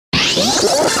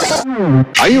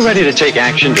Are you ready to take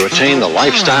action to attain the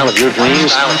lifestyle of your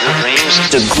dreams?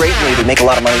 It's a great way to make a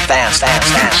lot of money fast.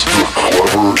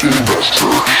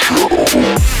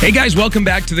 Hey guys, welcome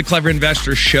back to the Clever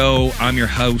Investor Show. I'm your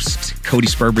host, Cody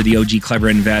Sperber, the OG Clever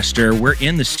Investor. We're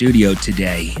in the studio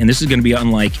today, and this is going to be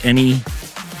unlike any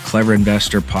Clever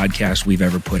Investor podcast we've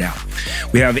ever put out.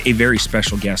 We have a very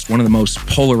special guest, one of the most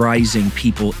polarizing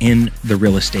people in the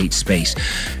real estate space.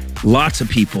 Lots of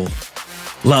people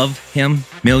love him,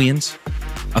 millions.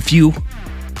 A few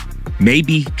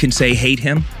maybe can say hate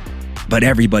him, but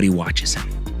everybody watches him.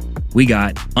 We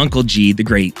got Uncle G, the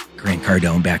great Grant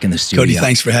Cardone, back in the studio. Cody,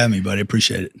 thanks for having me, buddy.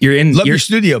 Appreciate it. Love your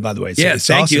studio, by the way. Yeah,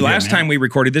 thank you. Last time we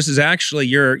recorded, this is actually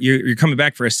you're coming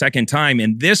back for a second time,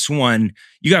 and this one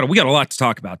we got a lot to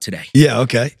talk about today. Yeah,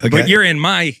 okay. But you're in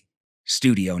my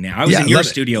studio now. I was in your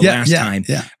studio last time.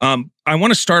 Yeah. I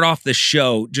want to start off the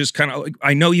show just kind of.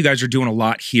 I know you guys are doing a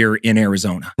lot here in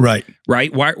Arizona. Right.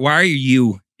 Right. Why are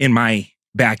you in my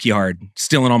backyard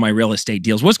stealing all my real estate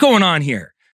deals? What's going on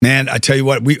here? Man, I tell you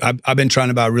what, I've been trying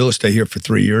to buy real estate here for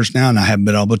 3 years now, and I haven't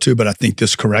been able to, but I think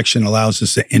this correction allows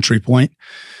us an entry point.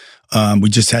 We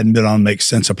just hadn't been on make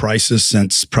sense of prices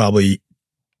since probably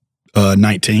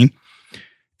 19,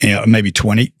 maybe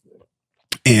 20.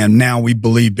 And now we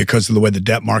believe because of the way the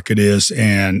debt market is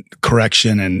and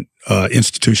correction and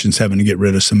institutions having to get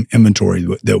rid of some inventory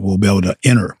that we'll be able to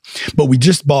enter. But we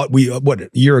just bought, a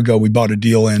year ago, we bought a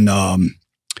deal in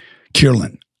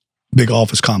Kierland, big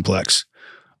office complex.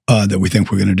 That we think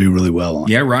we're going to do really well on.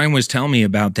 Yeah, Ryan was telling me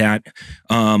about that.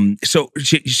 So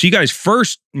you guys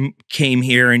first came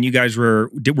here, and you guys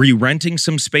were you renting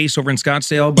some space over in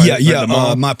Scottsdale?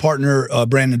 Yeah. My partner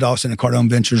Brandon Dawson at Cardone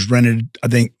Ventures rented, I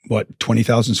think,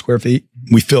 20,000 square feet.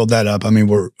 We filled that up. I mean,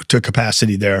 we're to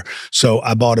capacity there. So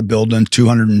I bought a building,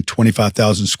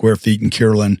 225,000 square feet in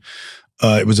Kierland.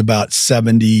 It was about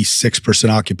 76%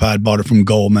 occupied. Bought it from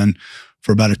Goldman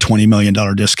for about a $20 million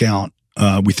discount.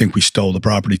 We think we stole the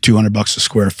property, $200 a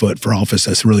square foot for office.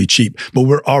 That's really cheap. But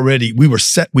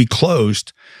we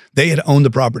closed. They had owned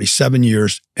the property 7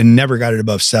 years and never got it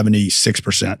above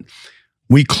 76%.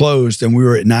 We closed and we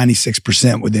were at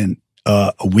 96% within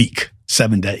a week,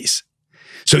 7 days.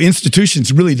 So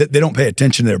institutions really, they don't pay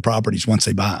attention to their properties once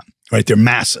they buy them, right? They're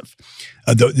massive.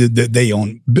 They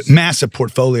own massive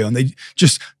portfolio, and they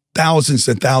just thousands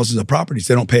and thousands of properties.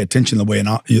 They don't pay attention the way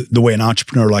an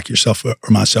entrepreneur like yourself or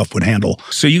myself would handle.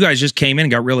 So you guys just came in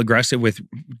and got real aggressive with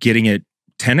getting it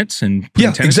tenants and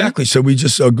tenants exactly. In? So we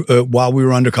just while we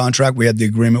were under contract, we had the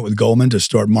agreement with Goldman to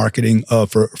start marketing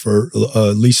for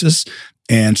leases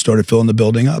and started filling the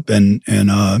building up, and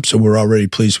so we're already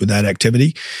pleased with that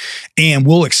activity, and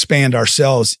we'll expand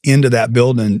ourselves into that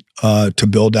building to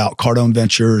build out Cardone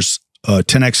Ventures.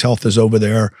 10X Health is over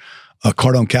there.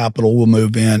 Cardone Capital will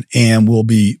move in, and we'll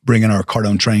be bringing our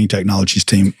Cardone Training Technologies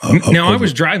team. Now, I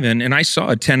was driving, and I saw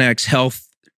a 10X Health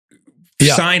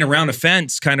sign around a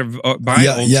fence kind of by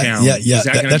Old Town. Yeah. Is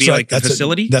that going to be like a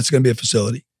facility? That's going to be a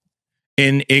facility.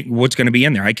 And what's going to be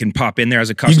in there? I can pop in there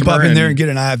as a customer. You can pop in there and get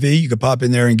an IV. You could pop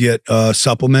in there and get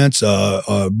supplements,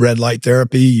 red light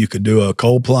therapy. You could do a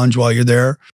cold plunge while you're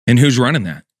there. And who's running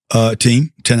that?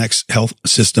 Team, 10X Health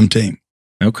System team.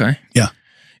 Okay. Yeah.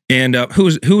 And who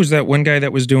was that one guy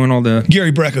that was doing all the...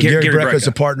 Gary Brecka. Gary Brecka is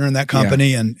a partner in that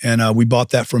company, and we bought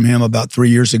that from him about 3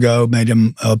 years ago, made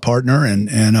him a partner,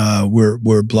 and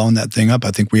we're blowing that thing up.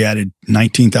 I think we added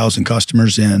 19,000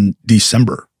 customers in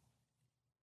December.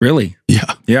 Really?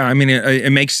 Yeah. Yeah, I mean,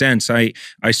 it makes sense. I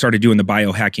started doing the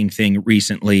biohacking thing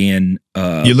recently, and...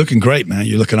 you're looking great, man.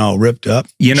 You're looking all ripped up.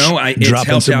 You know, it's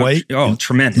dropping some out, weight. Oh,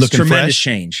 tremendous. Looking tremendous fresh.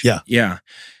 Change. Yeah. Yeah.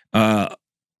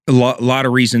 A lot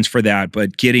of reasons for that,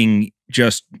 but getting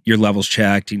just your levels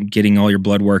checked and getting all your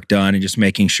blood work done and just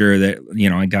making sure that,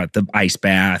 I got the ice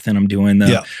bath and I'm doing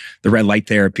the red light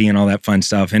therapy and all that fun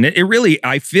stuff. And it really,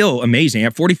 I feel amazing.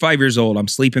 At 45 years old, I'm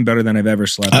sleeping better than I've ever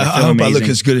slept. I hope amazing. I look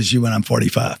as good as you when I'm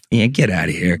 45. Yeah, get out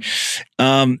of here.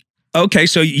 Okay,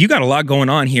 so you got a lot going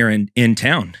on here in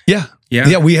town. Yeah.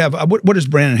 We have, what does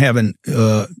Brandon have in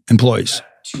employees?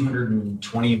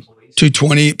 220 employees.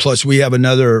 220 plus we have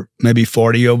another maybe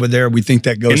 40 over there. We think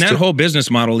that goes. And that whole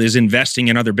business model is investing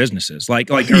in other businesses, like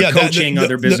coaching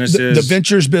other businesses. The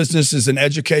ventures business is an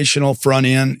educational front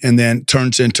end, and then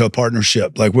turns into a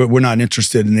partnership. Like we're not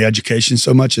interested in the education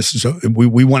so much.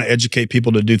 We want to educate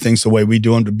people to do things the way we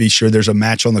do them, to be sure there's a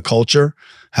match on the culture,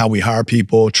 how we hire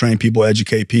people, train people,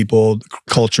 educate people, the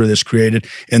culture that's created,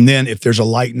 and then if there's a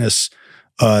likeness.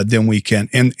 Then we can,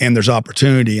 and there's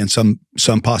opportunity and some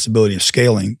possibility of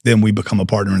scaling, then we become a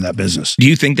partner in that business. Do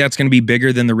you think that's going to be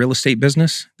bigger than the real estate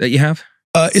business that you have?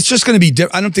 It's just going to be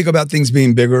different. I don't think about things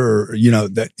being bigger or,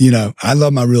 I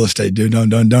love my real estate, dude.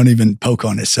 Don't even poke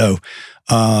on it. So,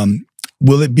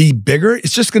 will it be bigger?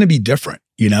 It's just going to be different,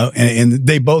 and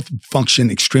they both function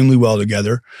extremely well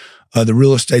together. The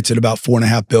real estate's at about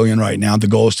 $4.5 billion right now. The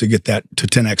goal is to get that to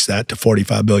 10x that to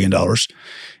 $45 billion,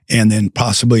 and then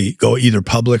possibly go either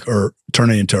public or turn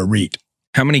it into a REIT.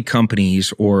 How many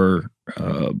companies or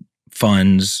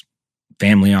funds,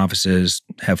 family offices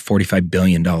have $45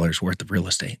 billion worth of real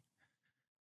estate?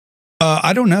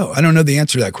 I don't know. I don't know the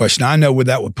answer to that question. I know where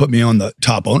that would put me on the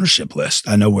top ownership list.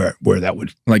 I know where that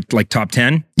would. Like top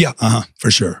 10? Yeah, for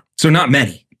sure. So not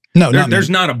many. No, there's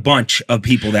not a bunch of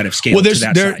people that have scaled to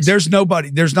that size.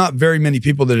 There's not very many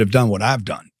people that have done what I've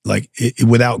done,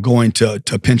 without going to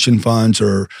pension funds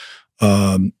or,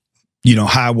 high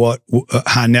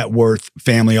net worth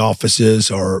family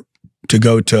offices, or to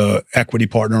go to equity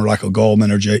partner like a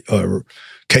Goldman or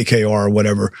KKR or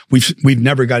whatever. We've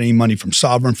never got any money from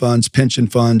sovereign funds, pension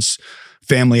funds,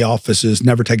 family offices,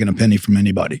 never taken a penny from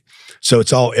anybody. So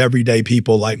it's all everyday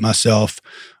people like myself,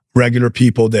 regular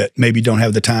people that maybe don't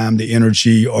have the time, the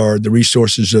energy, or the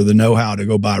resources or the know-how to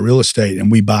go buy real estate.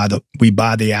 And we buy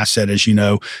the asset, as you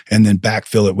know, and then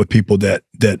backfill it with people that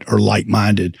are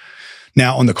like-minded.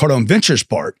 Now, on the Cardone Ventures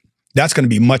part, that's going to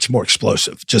be much more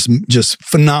explosive, just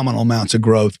phenomenal amounts of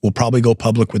growth. We'll probably go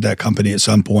public with that company at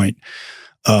some point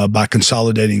by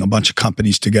consolidating a bunch of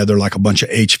companies together, like a bunch of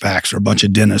HVACs or a bunch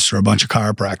of dentists or a bunch of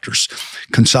chiropractors,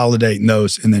 consolidating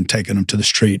those and then taking them to the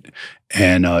street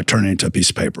and turning it into a piece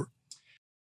of paper.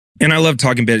 And I love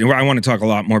talking business. I want to talk a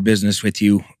lot more business with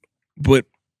you, but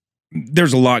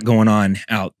there's a lot going on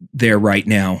out there right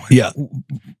now. Yeah.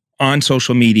 On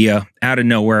social media, out of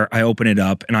nowhere, I open it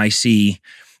up and I see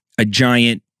a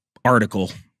giant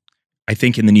article, I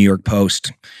think in the New York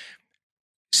Post,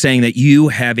 saying that you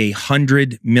have a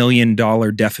 $100 million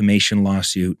defamation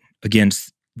lawsuit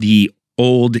against the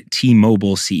old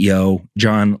T-Mobile CEO,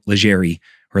 John Legere,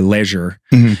 or Legere.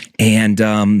 Mm-hmm.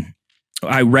 And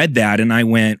I read that and I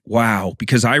went, wow,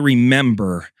 because I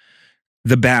remember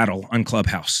the battle on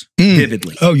Clubhouse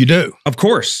vividly. Oh, you do? Of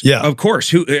course. Yeah. Of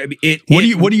course. What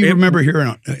do you remember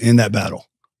hearing in that battle?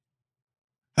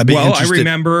 Well,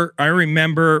 I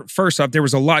remember first off, there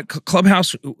was a lot.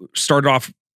 Clubhouse started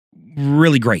off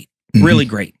really great, really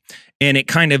great. And it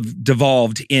kind of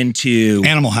devolved into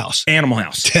Animal House. And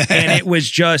it was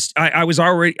just,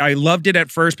 I loved it at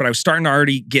first, but I was starting to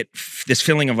already get this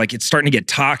feeling of like, it's starting to get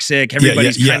toxic.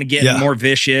 Everybody's kind of getting more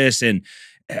vicious and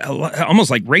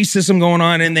almost like racism going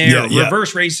on in there,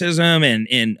 reverse racism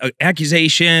and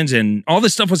accusations and all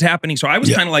this stuff was happening. So I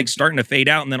was kind of like starting to fade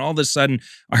out. And then all of a sudden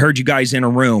I heard you guys in a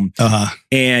room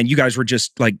and you guys were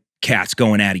just like cats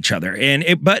going at each other.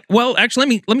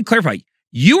 Actually, let me clarify.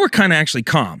 You were kind of actually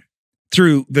calm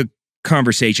through the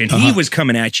conversation. He was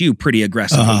coming at you pretty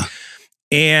aggressively.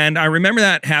 And I remember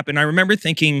that happened. I remember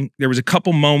thinking there was a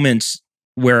couple moments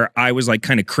where I was like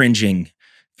kind of cringing,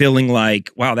 feeling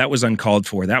like, wow, that was uncalled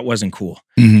for. That wasn't cool.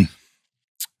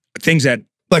 Things that...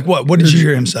 Like what? What did you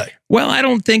hear him say? Well, I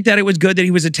don't think that it was good that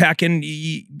he was attacking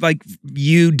like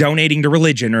you donating to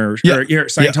religion or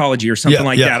Scientology or something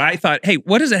like that. I thought, hey,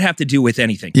 what does it have to do with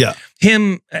anything? Yeah.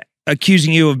 Him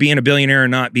accusing you of being a billionaire or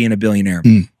not being a billionaire.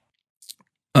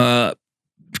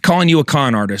 Calling you a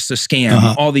con artist, a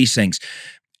scam, all these things.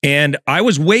 And I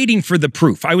was waiting for the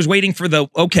proof. I was waiting for the,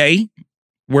 okay,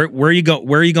 where are you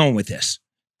going with this?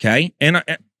 Okay. And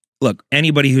look,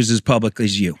 anybody who's as public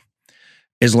as you,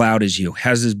 as loud as you,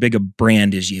 has as big a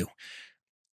brand as you,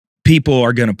 people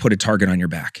are going to put a target on your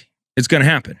back. It's going to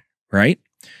happen, right?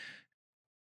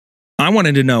 I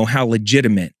wanted to know how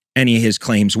legitimate any of his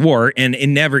claims were, and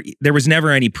there was never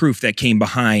any proof that came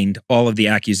behind all of the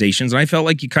accusations. And I felt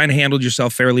like you kind of handled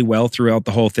yourself fairly well throughout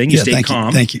the whole thing. You stayed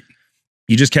calm. Thank you.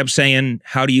 You just kept saying,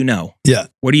 how do you know? Yeah.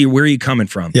 Where are you coming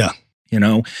from? Yeah. You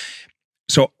know?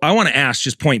 So I want to ask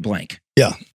just point blank.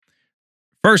 Yeah.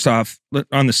 First off,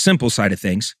 on the simple side of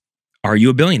things, are you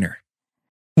a billionaire?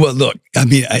 Well, look, I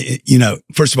mean,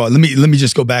 first of all, let me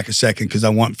just go back a second because I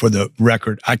want for the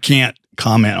record, I can't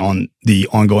comment on the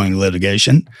ongoing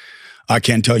litigation. I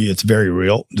can tell you it's very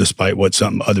real, despite what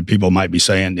some other people might be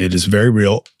saying. It is very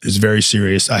real. It's very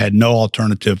serious. I had no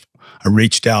alternative. I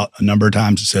reached out a number of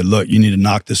times and said, look, you need to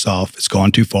knock this off. It's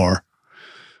gone too far.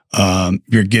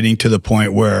 You're getting to the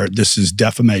point where this is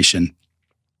defamation.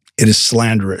 It is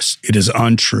slanderous. It is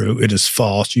untrue. It is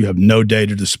false. You have no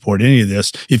data to support any of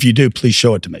this. If you do, please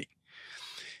show it to me.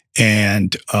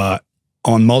 And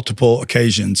on multiple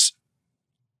occasions,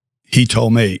 he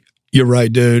told me, you're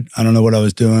right, dude. I don't know what I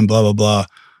was doing, blah, blah, blah.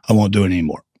 I won't do it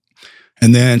anymore.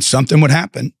 And then something would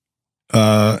happen.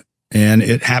 And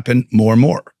it happened more and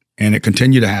more. And it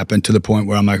continued to happen to the point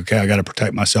where I'm like, okay, I got to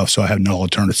protect myself, so I have no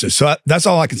alternatives. So that's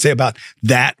all I can say about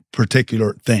that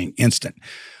particular instant.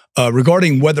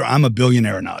 Regarding whether I'm a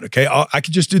billionaire or not, okay, I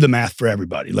could just do the math for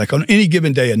everybody. Like on any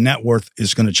given day, a net worth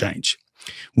is going to change.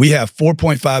 We have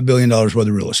 $4.5 billion worth of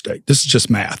real estate. This is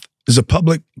just math. This is a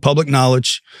public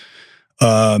knowledge.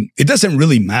 It doesn't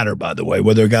really matter, by the way,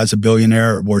 whether a guy's a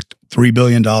billionaire or worth $3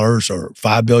 billion or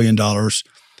 $5 billion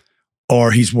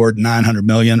or he's worth $900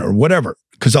 million or whatever,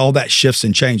 because all that shifts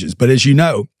and changes. But as you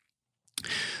know,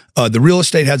 the real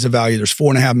estate has a value. There's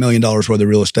 $4.5 million worth of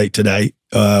real estate today.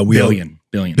 Billion.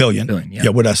 Yeah.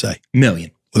 What did I say?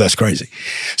 Million. Well, that's crazy.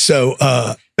 So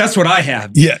that's what I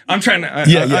have. Yeah. I'm trying to.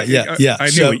 Yeah. I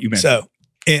knew what you meant. So,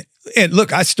 and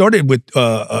look, I started with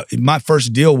my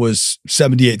first deal was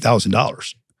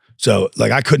 $78,000. So,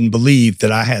 like, I couldn't believe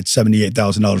that I had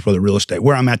 $78,000 worth of real estate.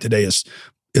 Where I'm at today is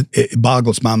it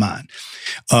boggles my mind.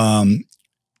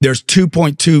 There's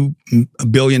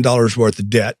 $2.2 billion worth of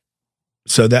debt.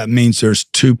 So that means there's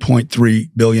 $2.3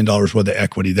 billion worth of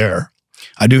equity there.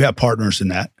 I do have partners in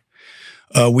that.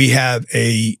 We have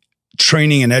a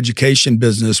training and education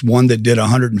business, one that did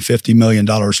 $150 million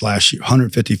last year,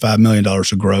 $155 million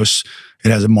of gross.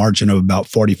 It has a margin of about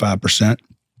 45%.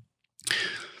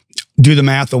 Do the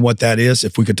math on what that is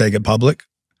if we could take it public.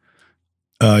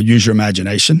 Use your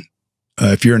imagination.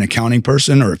 If you're an accounting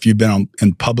person or if you've been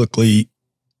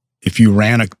if you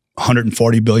ran a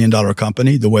 $140 billion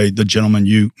company, the way the gentleman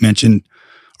you mentioned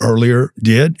earlier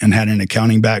did and had an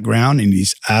accounting background and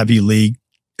he's Ivy League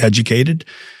educated,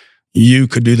 you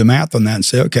could do the math on that and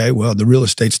say, okay, well, the real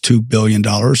estate's $2 billion.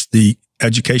 The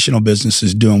educational business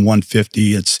is doing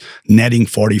 $150. It's netting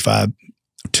 $45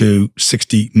 to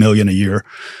 $60 million a year.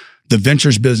 The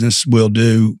ventures business will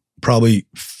do probably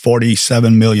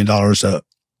 $47 million of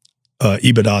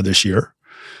EBITDA this year.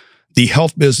 The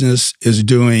health business is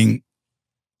doing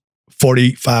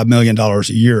 $45 million a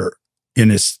year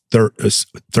in its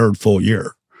third full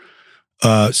year.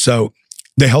 So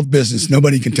the health business,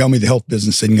 nobody can tell me the health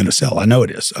business isn't going to sell. I know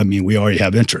it is. I mean, we already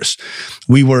have interest.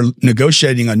 We were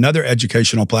negotiating another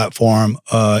educational platform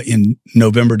in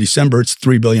November, December. It's a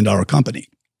 $3 billion company.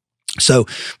 So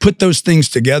put those things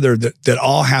together that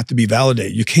all have to be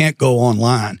validated. You can't go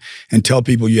online and tell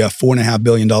people you have $4.5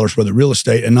 billion worth of real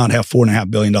estate and not have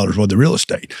 $4.5 billion worth of real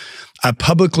estate. I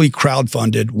publicly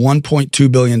crowdfunded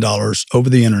 $1.2 billion over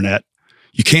the internet.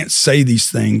 You can't say these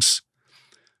things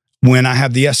when I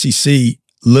have the SEC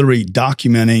literally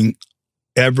documenting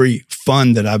every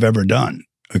fund that I've ever done.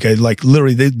 Okay, like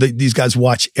literally these guys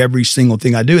watch every single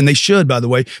thing I do. And they should, by the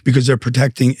way, because they're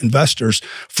protecting investors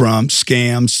from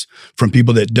scams, from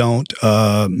people that don't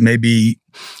maybe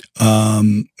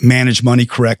manage money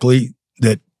correctly,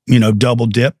 that, double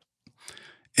dip.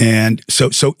 And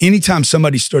so anytime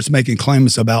somebody starts making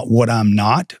claims about what I'm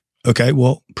not, okay,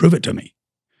 well, prove it to me.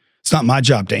 It's not my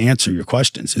job to answer your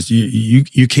questions. It's you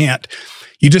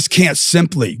just can't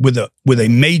simply with a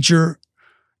major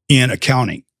in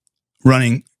accounting,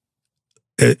 running,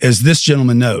 as this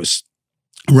gentleman knows,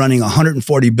 running a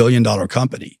 $140 billion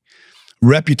company.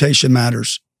 Reputation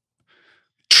matters.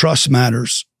 Trust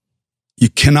matters. You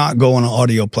cannot go on an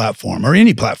audio platform or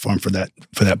any platform for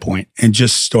that point and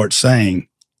just start saying,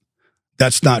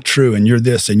 that's not true, and you're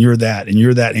this, and you're that, and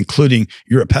you're that, including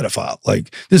you're a pedophile.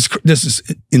 Like this is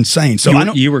insane. So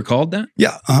you were called that?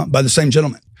 Yeah, by the same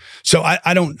gentleman. So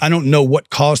I don't know what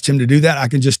caused him to do that. I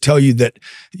can just tell you that,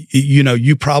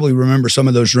 you probably remember some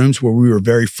of those rooms where we were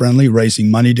very friendly, raising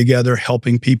money together,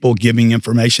 helping people, giving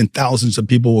information. Thousands of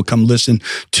people will come listen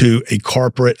to a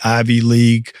corporate Ivy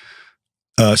League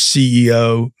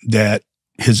CEO that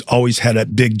has always had a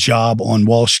big job on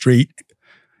Wall Street,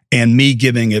 and me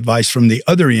giving advice from the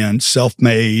other end,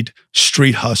 self-made,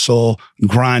 street hustle,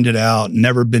 grind it out,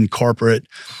 never been corporate,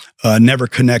 never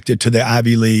connected to the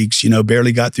Ivy Leagues,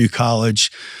 barely got through college.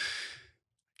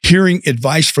 Hearing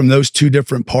advice from those two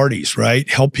different parties, right?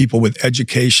 Help people with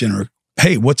education or,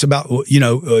 hey, what's about,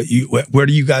 where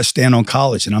do you guys stand on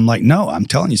college? And I'm like, no, I'm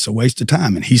telling you, it's a waste of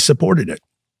time. And he supported it.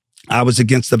 I was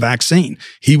against the vaccine.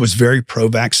 He was very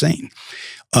pro-vaccine.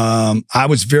 I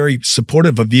was very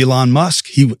supportive of Elon Musk.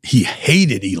 He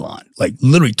hated Elon, like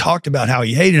literally talked about how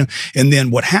he hated him. And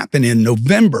then what happened in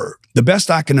November, the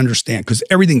best I can understand, because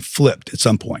everything flipped at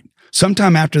some point,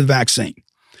 sometime after the vaccine.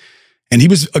 And he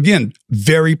was, again,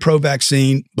 very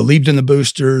pro-vaccine, believed in the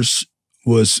boosters,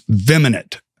 was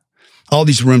vehement. All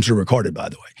these rooms are recorded, by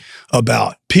the way,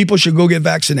 about people should go get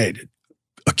vaccinated.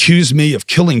 Accused me of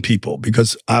killing people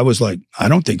because I was like, I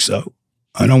don't think so.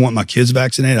 I don't want my kids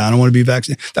vaccinated. I don't want to be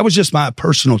vaccinated. That was just my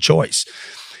personal choice.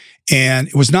 And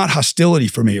it was not hostility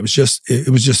for me. It was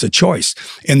just a choice.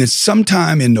 And then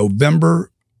sometime in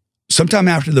November, sometime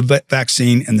after the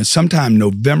vaccine, and then sometime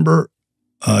November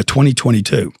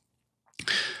 2022,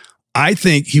 I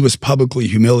think he was publicly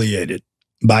humiliated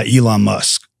by Elon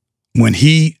Musk when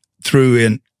he threw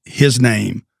in his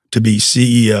name to be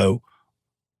CEO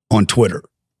on Twitter,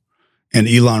 and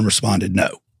Elon responded no.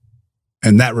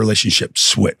 And that relationship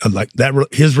switched, like that.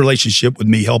 His relationship with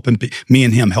me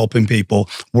and him helping people,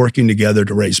 working together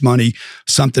to raise money,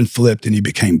 something flipped, and he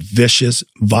became vicious,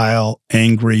 vile,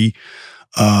 angry,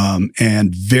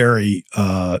 and very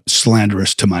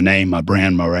slanderous to my name, my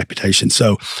brand, my reputation.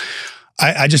 So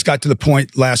I just got to the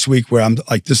point last week where I'm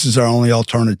like, this is our only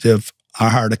alternative. I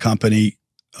hired a company.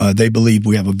 They believe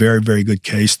we have a very, very good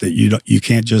case that you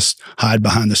can't just hide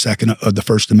behind the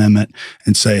First Amendment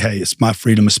and say, hey, it's my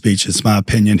freedom of speech. It's my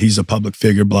opinion. He's a public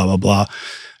figure, blah, blah, blah.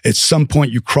 At some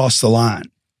point you cross the line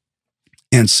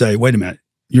and say, wait a minute,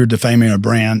 you're defaming a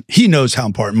brand. He knows how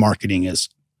important marketing is.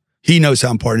 He knows how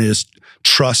important it is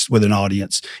trust with an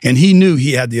audience. And he knew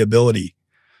he had the ability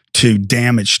to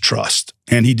damage trust,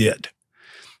 and he did.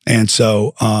 And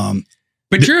so,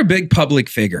 but you're a big public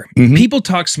figure. Mm-hmm. People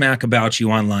talk smack about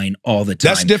you online all the time.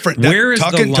 That's different. Where is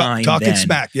the line talking then?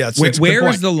 smack? Yeah, where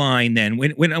is the line then?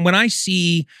 When I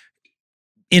see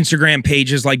Instagram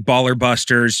pages like Baller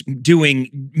Busters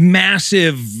doing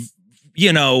massive,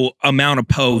 amount of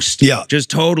posts, just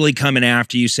totally coming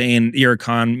after you, saying you're a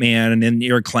con man and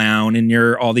you're a clown and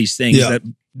you're all these things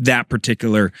that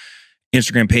particular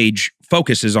Instagram page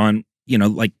focuses on,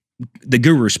 like the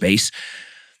guru space.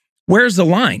 Where's the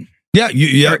line? Yeah,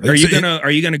 Are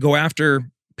you gonna go after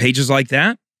pages like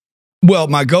that? Well,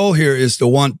 my goal here is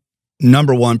to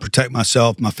number one, protect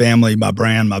myself, my family, my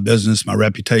brand, my business, my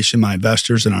reputation, my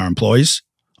investors, and our employees.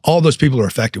 All those people are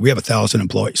affected. We have 1,000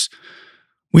 employees.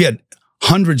 We had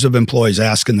hundreds of employees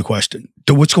asking the question,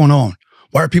 what's going on?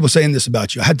 Why are people saying this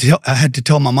about you? I had to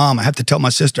tell my mom. I have to tell my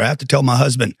sister. I have to tell my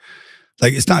husband.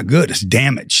 Like, it's not good. It's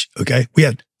damage. Okay. We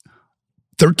had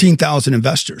 13,000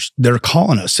 investors that are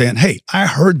calling us saying, hey, I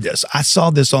heard this. I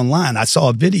saw this online. I saw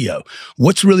a video.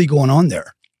 What's really going on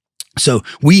there? So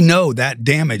we know that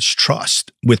damaged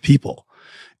trust with people.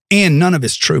 And none of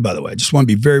it's true, by the way. I just want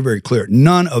to be very, very clear.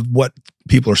 None of what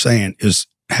people are saying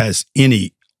has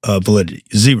any validity,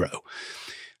 zero.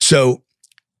 So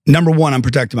number one, I'm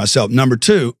protecting myself. Number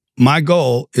two, my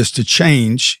goal is to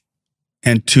change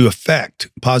and to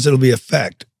positively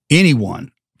affect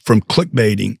anyone from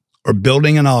clickbaiting or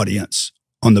building an audience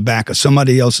on the back of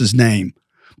somebody else's name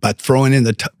by throwing in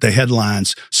the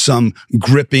headlines, some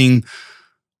gripping,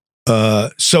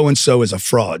 so-and-so is a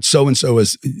fraud. So-and-so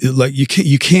is like,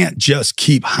 you can't just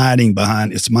keep hiding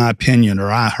behind, it's my opinion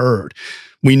or I heard.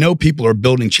 We know people are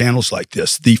building channels like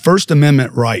this. The First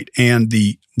Amendment right and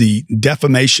the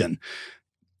defamation,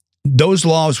 those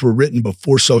laws were written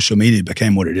before social media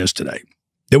became what it is today.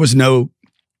 There was no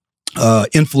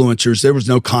influencers. There was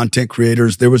no content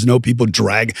creators. There was no people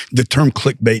the term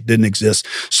clickbait didn't exist.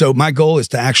 So my goal is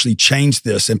to actually change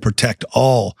this and protect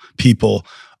all people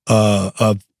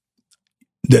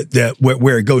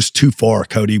where it goes too far,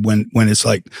 Cody, when it's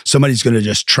like somebody's going to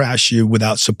just trash you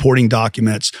without supporting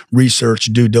documents, research,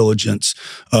 due diligence.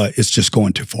 It's just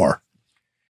going too far.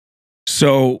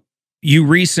 So you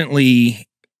recently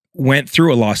went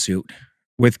through a lawsuit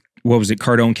with, what was it,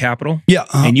 Cardone Capital? Yeah.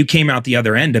 And you came out the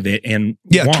other end of it and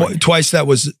won. Twice that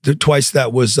was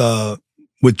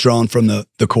withdrawn from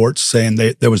the courts, saying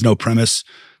there was no premise,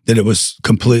 that it was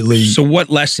completely. So what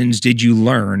lessons did you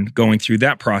learn going through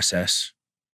that process?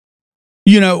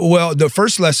 Well, the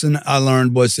first lesson I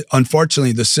learned was,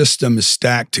 unfortunately, the system is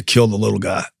stacked to kill the little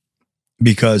guy.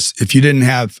 Because if you didn't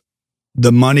have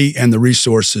the money and the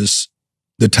resources,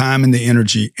 the time and the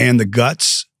energy and the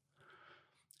guts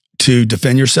to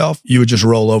defend yourself, you would just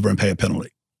roll over and pay a penalty.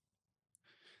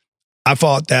 I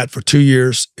fought that for 2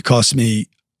 years. It cost me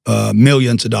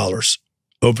millions of dollars,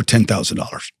 over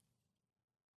 $10,000.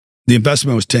 The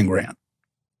investment was 10 grand,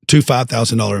 two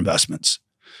 $5,000 investments.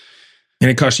 And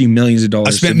it cost you millions of dollars.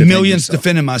 I spent millions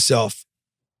defending myself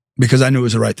because I knew it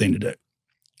was the right thing to do.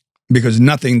 Because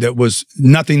nothing that was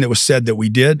said that we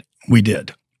did.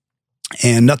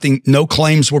 And no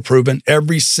claims were proven.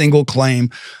 Every single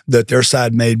claim that their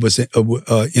side made was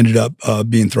ended up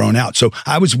being thrown out. So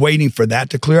I was waiting for that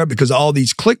to clear up, because all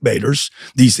these clickbaiters,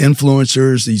 these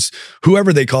influencers, these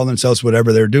whoever they call themselves,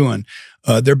 whatever they're doing,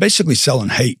 they're basically selling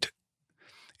hate.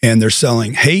 And they're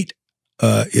selling hate.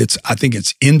 I think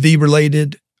it's envy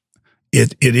related.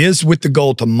 It is with the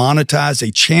goal to monetize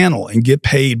a channel and get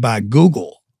paid by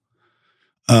Google.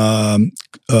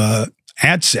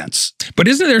 AdSense. But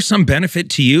isn't there some benefit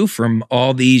to you from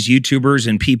all these YouTubers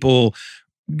and people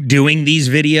doing these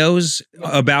videos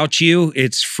about you.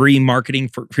 It's free marketing,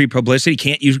 for free publicity.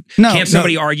 Can't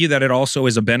somebody argue that it also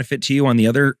is a benefit to you on the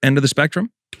other end of the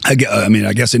spectrum? I mean,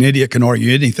 I guess an idiot can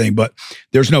argue anything, but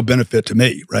there's no benefit to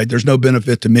me, right? There's no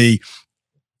benefit to me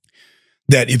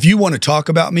that if you want to talk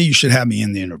about me, you should have me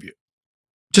in the interview.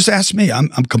 Just ask me. I'm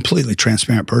a completely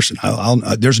transparent person.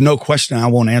 There's no question I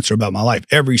won't answer about my life.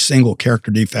 Every single character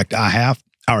defect I have,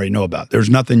 I already know about. There's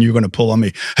nothing you're going to pull on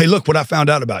me. Hey, look what I found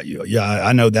out about you. Yeah,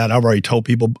 I know that. I've already told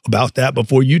people about that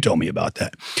before you told me about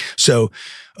that. So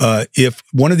if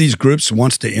one of these groups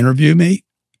wants to interview me,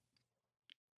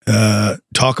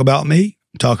 talk about me,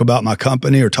 talk about my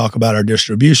company, or talk about our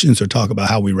distributions, or talk about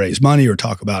how we raise money, or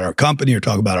talk about our company, or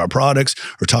talk about our products,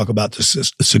 or talk about the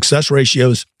success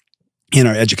ratios in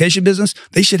our education business,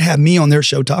 they should have me on their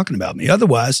show talking about me.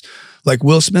 Otherwise, like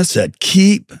Will Smith said,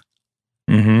 keep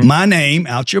my name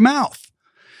out your mouth.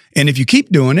 And if you keep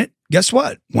doing it, guess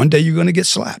what? One day you're going to get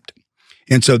slapped.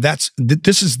 And so this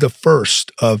is the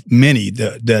first of many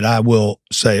that I will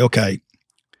say, okay,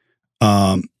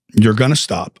 you're going to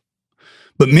stop.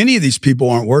 But many of these people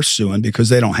aren't worth suing because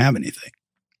they don't have anything.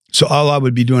 So all I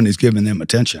would be doing is giving them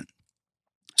attention.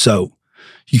 So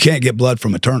you can't get blood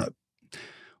from a turnip.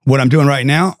 What I'm doing right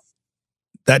now,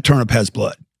 that turnip has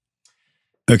blood.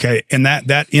 Okay. And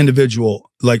that individual,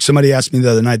 like somebody asked me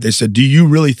the other night, they said, do you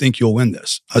really think you'll win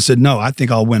this? I said, no, I think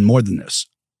I'll win more than this.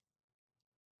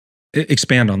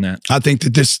 Expand on that. I think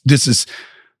that this is,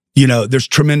 there's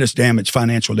tremendous damage,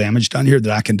 financial damage done here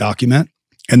that I can document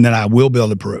and that I will be able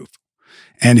to prove.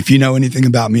 And if you know anything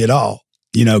about me at all,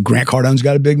 Grant Cardone's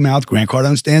got a big mouth. Grant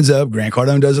Cardone stands up. Grant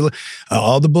Cardone does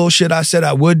all the bullshit I said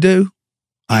I would do,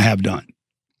 I have done.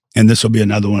 And this will be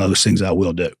another one of those things I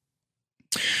will do.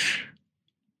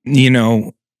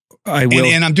 I will.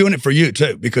 And I'm doing it for you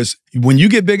too, because when you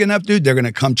get big enough, dude, they're going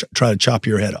to come try to chop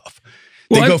your head off.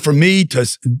 They go from me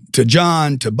to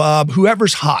John, to Bob,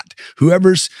 whoever's hot,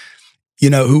 whoever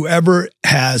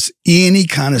has any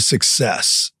kind of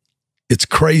success. It's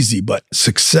crazy, but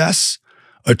success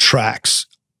attracts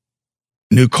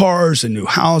new cars and new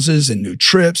houses and new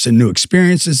trips and new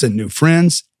experiences and new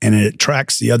friends. And it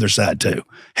attracts the other side too.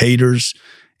 Haters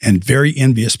and very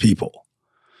envious people.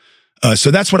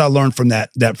 So that's what I learned from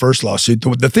that first lawsuit.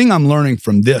 The thing I'm learning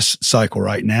from this cycle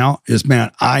right now is,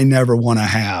 man, I never want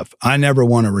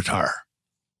to retire.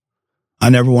 I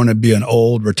never want to be an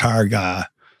old retired guy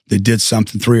that did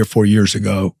something 3 or 4 years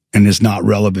ago and is not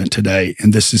relevant today.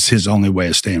 And this is his only way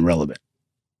of staying relevant.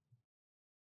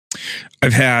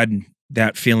 I've had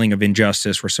that feeling of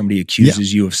injustice where somebody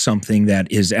accuses you of something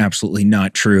that is absolutely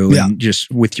not true. And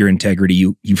just with your integrity,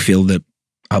 you feel the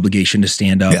obligation to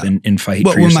stand up and fight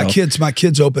for yourself. When my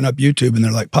kids open up YouTube and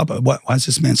they're like, Papa, why is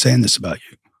this man saying this about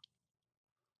you?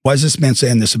 Why is this man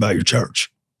saying this about your church?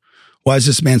 Why is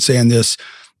this man saying this,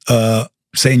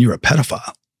 saying you're a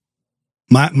pedophile?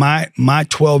 My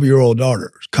 12-year-old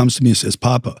daughter comes to me and says,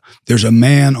 Papa, there's a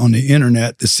man on the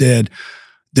internet that said,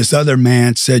 this other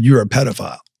man said you're a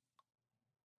pedophile.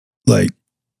 Like,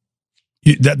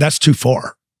 that's too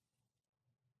far.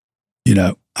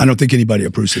 I don't think anybody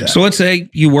approves of that. So let's say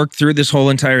you work through this whole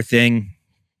entire thing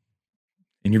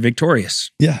and you're victorious.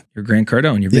 Yeah. You're Grant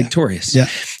Cardone. You're victorious. Yeah.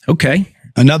 Okay.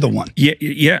 Another one.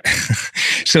 Yeah.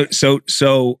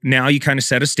 So now you kind of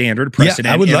set a standard,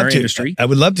 precedent in our industry. I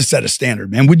would love to set a standard,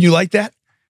 man. Wouldn't you like that?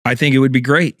 I think it would be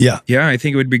great. Yeah. Yeah, I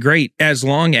think it would be great as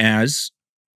long as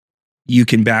you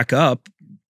can back up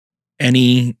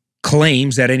any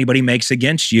claims that anybody makes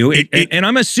against you. And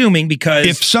I'm assuming because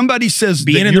if somebody says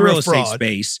being in the real estate fraud,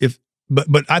 space,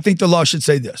 but I think the law should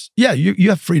say this. Yeah, you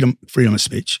have freedom of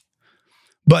speech.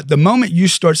 But the moment you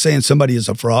start saying somebody is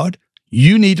a fraud,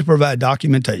 you need to provide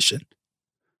documentation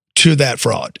to that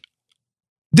fraud.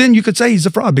 Then you could say he's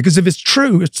a fraud, because if it's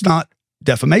true, it's not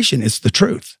defamation, it's the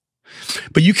truth.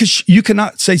 But you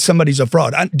cannot say somebody's a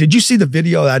fraud. Did you see the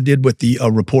video I did with the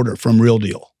reporter from Real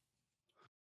Deal?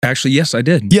 Actually, yes, I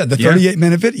did. Yeah, the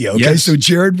 38-minute video. Okay, yes. So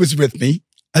Jared was with me.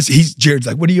 Jared's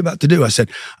like, what are you about to do? I said,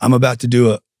 I'm about to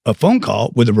do a phone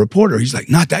call with a reporter. He's like,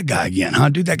 not that guy again, huh?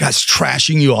 Dude, that guy's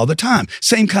trashing you all the time.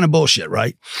 Same kind of bullshit,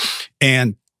 right?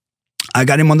 And I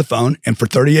got him on the phone, and for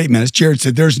 38 minutes, Jared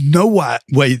said, there's no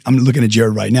way, I'm looking at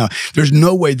Jared right now, there's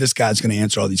no way this guy's going to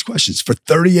answer all these questions. For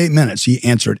 38 minutes, he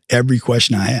answered every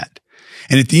question I had.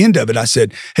 And at the end of it, I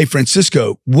said, hey,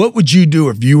 Francisco, what would you do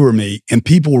if you were me and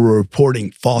people were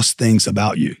reporting false things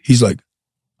about you? He's like,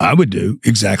 I would do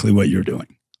exactly what you're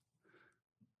doing.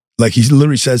 Like, he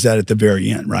literally says that at the very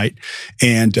end, right?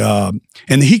 And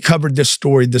he covered this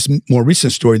story, this more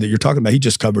recent story that you're talking about. He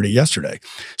just covered it yesterday.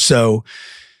 So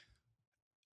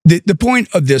the point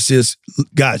of this is,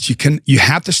 guys, you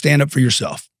have to stand up for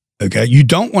yourself. Okay. You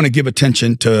don't want to give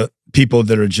attention to people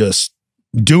that are just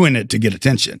doing it to get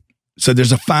attention. So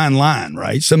there's a fine line,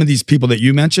 right? Some of these people that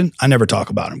you mentioned, I never talk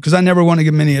about them because I never want to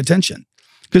give them any attention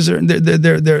because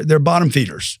they're bottom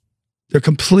feeders.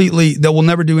 They will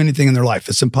never do anything in their life.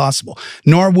 It's impossible.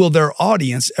 Nor will their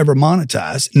audience ever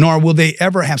monetize, nor will they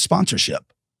ever have sponsorship.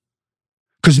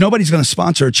 Because nobody's going to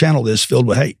sponsor a channel that is filled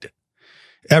with hate.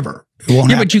 Ever. It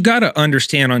won't happen. But you got to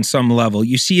understand on some level,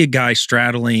 you see a guy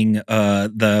straddling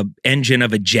the engine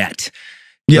of a jet.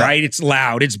 Yeah. Right? It's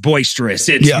loud. It's boisterous.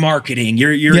 It's marketing.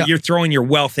 You're throwing your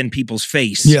wealth in people's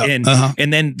face. Yeah.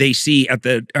 And then they see at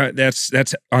the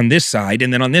that's on this side,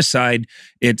 and then on this side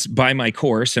it's buy my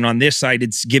course, and on this side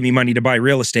it's give me money to buy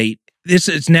real estate.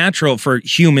 It's natural for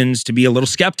humans to be a little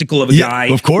skeptical of a guy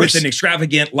of course, with an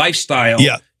extravagant lifestyle.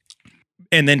 Yeah.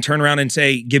 And then turn around and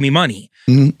say, give me money.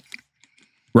 Mm-hmm.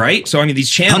 Right? So I mean these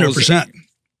channels 100%.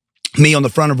 Me on the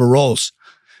front of a Rolls,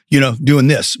 doing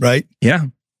this, right? Yeah.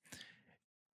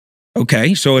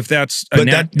 Okay, so if that's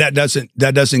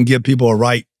that doesn't give people a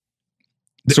right.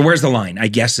 So where's the line? I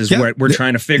guess is what we're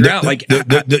trying to figure out.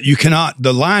 You cannot.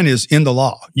 The line is in the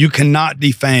law. You cannot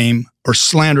defame or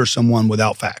slander someone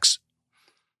without facts.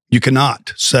 You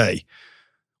cannot say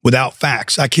without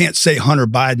facts. I can't say Hunter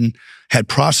Biden had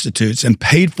prostitutes and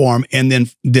paid for them, and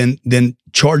then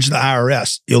charge the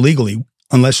IRS illegally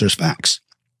unless there's facts.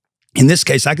 In this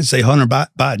case, I can say Hunter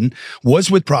Biden was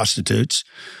with prostitutes,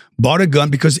 bought a gun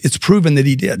because it's proven that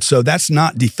he did. So that's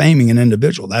not defaming an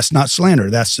individual. That's not slander.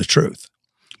 That's the truth.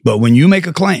 But when you make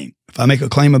a claim, if I make a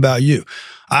claim about you,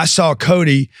 I saw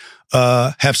Cody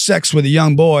have sex with a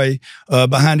young boy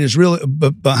behind his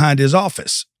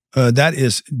office. That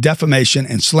is defamation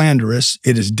and slanderous.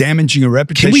 It is damaging your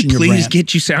reputation. Can we please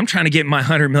get you? I'm trying to get my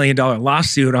 $100 million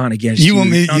lawsuit on against you,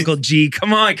 Uncle G.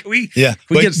 Come on, can we? Yeah,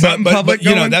 we get something public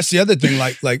going? That's the other thing.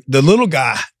 Like the little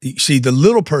guy, you see the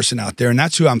little person out there, and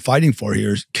that's who I'm fighting for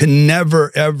here. Can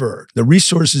never ever. The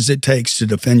resources it takes to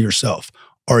defend yourself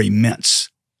are immense.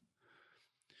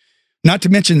 Not to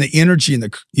mention the energy and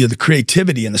the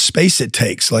creativity and the space it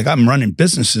takes. Like I'm running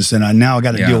businesses and I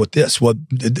got to deal with this. Well,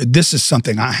 this is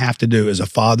something I have to do as a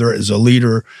father, as a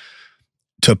leader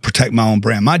to protect my own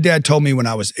brand. My dad told me when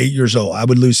I was 8 years old, I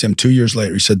would lose him 2 years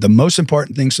later. He said, the most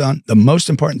important thing, son, the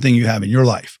most important thing you have in your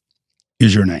life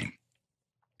is your name.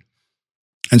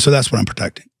 And so that's what I'm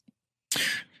protecting.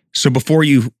 So before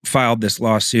you filed this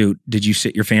lawsuit, did you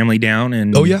sit your family down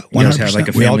and you guys have like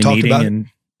a family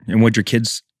meeting and what'd your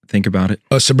kids think about it?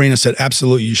 Sabrina said,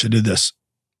 absolutely, you should do this.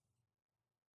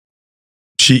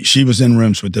 She was in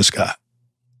rooms with this guy.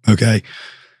 Okay.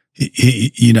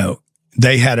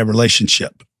 They had a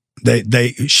relationship.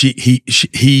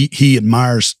 He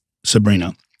admires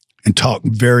Sabrina and talked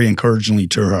very encouragingly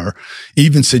to her.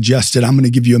 Even suggested, I'm going to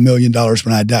give you $1 million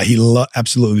when I die. He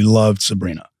absolutely loved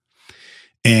Sabrina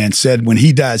and said when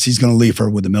he dies, he's going to leave her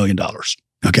with $1 million.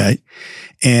 Okay.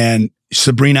 And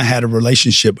Sabrina had a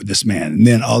relationship with this man. And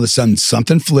then all of a sudden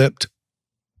something flipped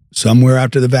somewhere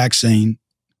after the vaccine,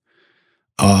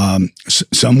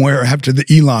 somewhere after the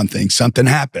Elon thing, something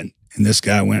happened. And this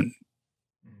guy went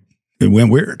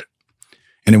weird.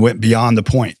 And it went beyond the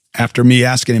point after me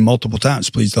asking him multiple times,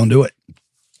 please don't do it.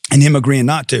 And him agreeing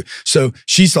not to. So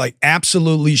she's like,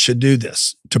 absolutely should do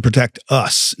this to protect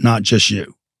us, not just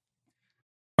you.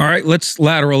 All right, let's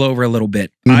lateral over a little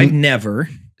bit. Mm-hmm. I've never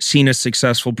seen a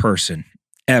successful person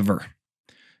ever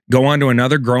go onto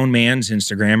another grown man's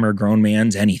Instagram or a grown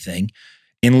man's anything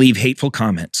and leave hateful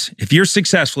comments. If you're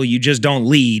successful, you just don't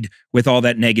lead with all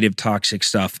that negative, toxic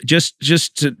stuff.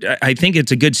 I think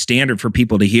it's a good standard for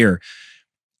people to hear.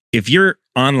 If you're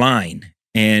online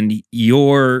and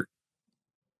you're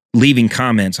leaving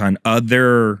comments on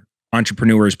other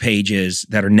entrepreneurs' pages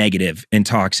that are negative and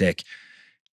toxic,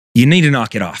 you need to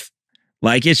knock it off.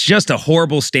 Like, it's just a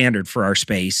horrible standard for our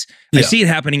space. Yeah. I see it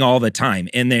happening all the time.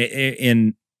 And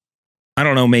I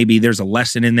don't know, maybe there's a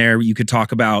lesson in there you could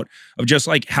talk about of just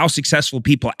like how successful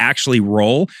people actually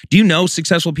roll. Do you know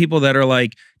successful people that are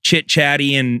like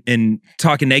chit-chatty and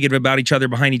talking negative about each other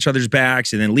behind each other's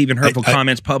backs and then leaving hurtful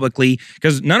comments publicly?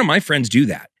 Because none of my friends do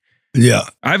that. Yeah.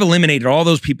 I've eliminated all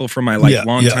those people from my life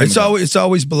long time ago. It's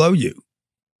always below you.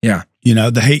 Yeah.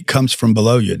 The hate comes from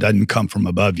below you. It doesn't come from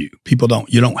above you.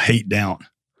 You don't hate down.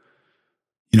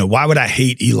 Why would I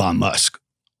hate Elon Musk?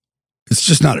 It's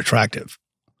just not attractive.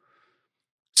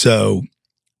 So,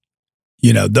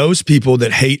 those people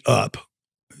that hate up,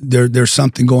 there's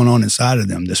something going on inside of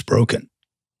them that's broken.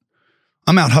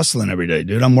 I'm out hustling every day,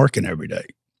 dude. I'm working every day.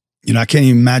 I can't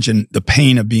even imagine the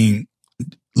pain of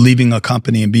leaving a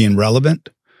company and being relevant.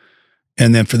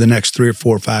 And then for the next 3 or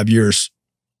 4 or 5 years,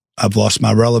 I've lost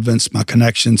my relevance, my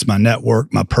connections, my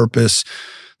network, my purpose,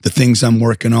 the things I'm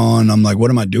working on. I'm like, what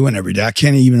am I doing every day? I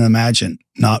can't even imagine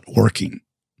not working.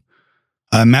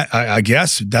 I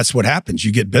guess that's what happens.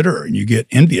 You get bitter and you get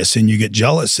envious and you get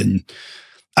jealous. And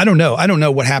I don't know. I don't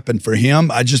know what happened for him.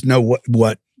 I just know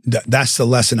that's the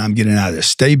lesson I'm getting out of this.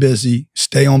 Stay busy,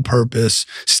 stay on purpose,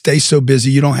 stay so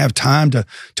busy you don't have time to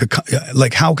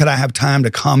like, how could I have time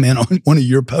to comment on one of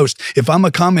your posts? If I'm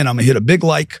a comment, I'm gonna hit a big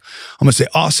like. I'm gonna say,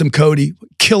 awesome, Cody,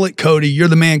 kill it, Cody, you're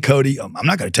the man, Cody. I'm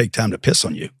not gonna take time to piss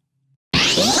on you.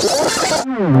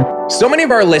 So many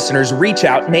of our listeners reach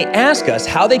out and they ask us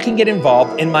how they can get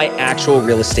involved in my actual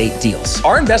real estate deals.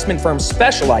 Our investment firm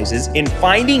specializes in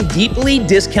finding deeply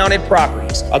discounted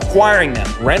properties, acquiring them,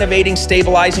 renovating,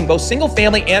 stabilizing both single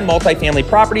family and multifamily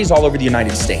properties all over the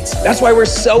United States. That's why we're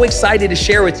so excited to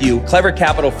share with you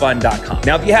clevercapitalfund.com.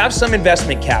 Now, if you have some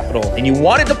investment capital and you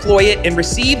want to deploy it and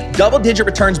receive double-digit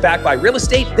returns backed by real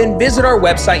estate, then visit our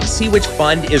website and see which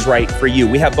fund is right for you.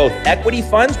 We have both equity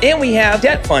funds and we have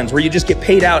debt funds where you just get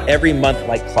paid out every month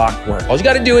like clockwork. All you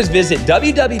got to do is visit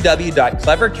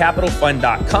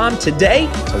www.clevercapitalfund.com today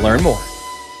to learn more.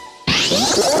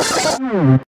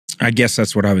 I guess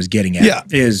that's what I was getting at. Yeah.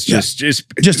 Is just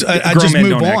I just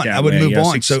move on. I would move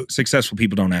on. So successful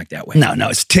people don't act that way. No,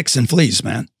 it's ticks and fleas,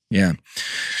 man. Yeah.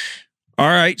 All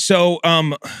right. So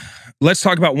let's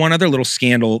talk about one other little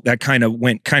scandal that kind of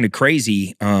went kind of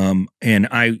crazy. And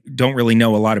I don't really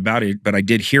know a lot about it, but I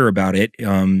did hear about it.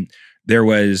 There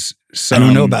was some, I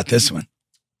don't know about this one.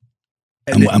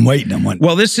 I'm waiting. I'm waiting.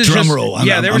 Well, this is drum just, roll.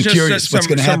 there was curious just what's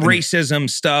going to some happen. racism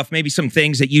stuff, maybe some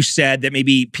things that you said that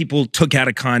maybe people took out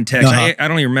of context. I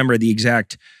don't even remember the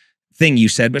exact thing you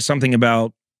said, but something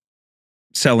about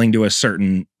selling to a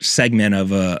certain segment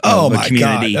of a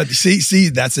community. God. See,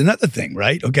 that's another thing,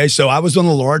 right? Okay, so I was on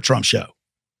the Laura Trump show,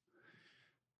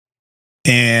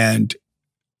 and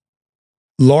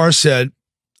Laura said,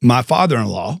 my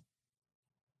father-in-law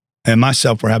and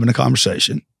myself were having a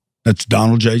conversation. That's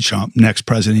Donald J. Trump, next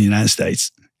president of the United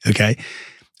States. Okay.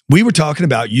 We were talking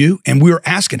about you and we were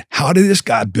asking, how did this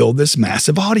guy build this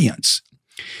massive audience?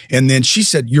 And then she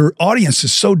said, your audience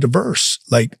is so diverse.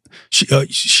 Like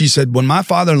she said, when my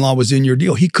father-in-law was in your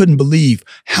deal, he couldn't believe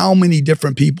how many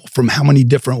different people from how many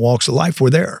different walks of life were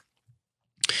there.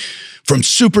 From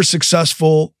super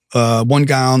successful, one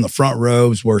guy on the front row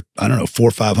was worth, I don't know, $400 or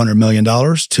 $500 million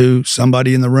to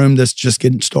somebody in the room that's just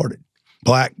getting started.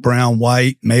 Black, brown,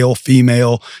 white, male,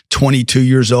 female, 22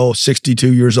 years old,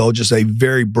 62 years old, just a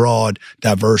very broad,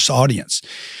 diverse audience.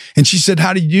 And she said,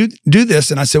 how do you do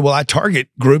this? And I said, well, I target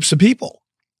groups of people.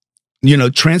 You know,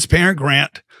 transparent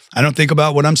Grant. I don't think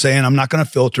about what I'm saying. I'm not going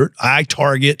to filter it. I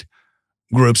target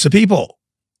groups of people.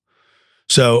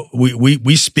 So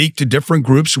we speak to different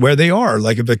groups where they are.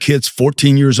 Like if a kid's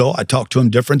 14 years old, I talk to him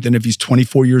different than if he's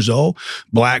 24 years old.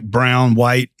 Black, brown,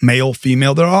 white, male,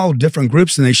 female, they're all different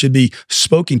groups and they should be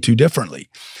spoken to differently.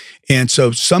 And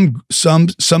so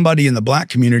somebody in the black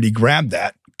community grabbed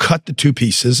that, cut the two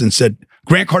pieces and said,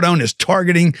 Grant Cardone is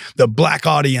targeting the black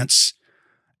audience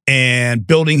and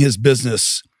building his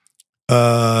business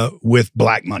with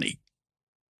black money.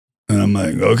 And I'm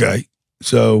like, okay.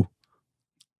 So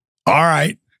all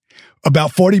right,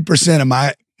 about 40%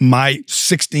 of my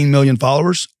 16 million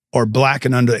followers are black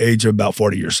and under the age of about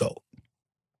 40 years old.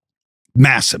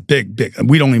 Massive, big.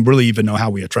 We don't really even know how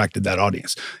we attracted that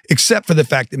audience, except for the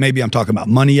fact that maybe I'm talking about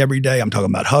money every day. I'm talking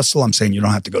about hustle. I'm saying you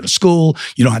don't have to go to school.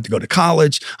 You don't have to go to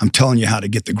college. I'm telling you how to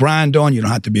get the grind on. You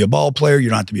don't have to be a ball player. You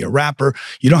don't have to be a rapper.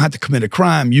 You don't have to commit a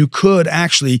crime. You could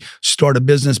actually start a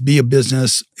business, be a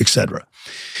business, etc.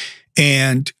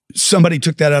 And somebody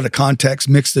took that out of context,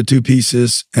 mixed the two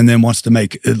pieces, and then wants to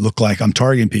make it look like I'm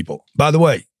targeting people. By the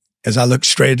way, as I look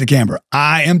straight at the camera,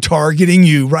 I am targeting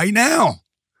you right now,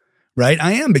 right?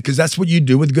 I am, because that's what you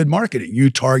do with good marketing. You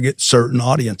target certain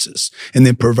audiences and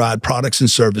then provide products and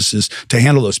services to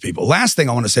handle those people. Last thing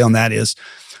I want to say on that is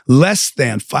less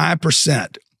than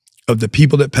 5% of the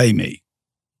people that pay me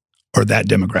are that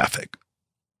demographic.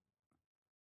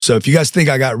 So if you guys think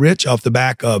I got rich off the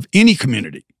back of any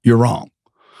community, you're wrong.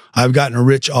 I've gotten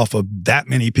rich off of that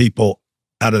many people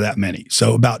out of that many.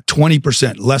 So about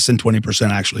 20%, less than 20%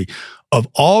 actually, of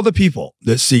all the people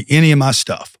that see any of my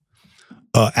stuff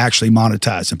actually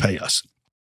monetize and pay us.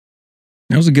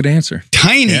 That was a good answer.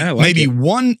 Tiny, yeah, like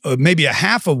maybe a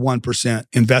half of 1%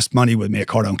 invest money with me at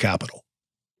Cardone Capital.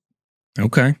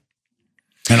 Okay.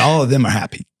 And all of them are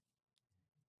happy.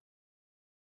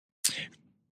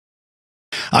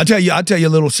 I'll tell you a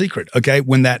little secret. Okay.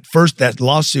 When that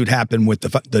lawsuit happened with the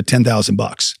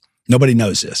 $10,000, nobody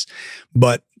knows this,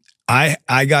 but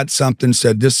I got something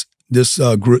said this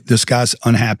group, this guy's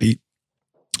unhappy.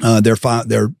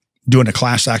 They're doing a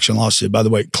class action lawsuit. By the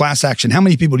way, class action, how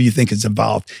many people do you think is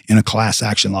involved in a class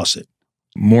action lawsuit?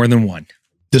 More than one.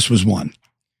 This was one.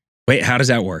 Wait, how does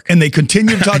that work? And they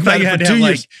continue to talk about it for 2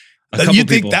 years. You think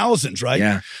people. Thousands, right?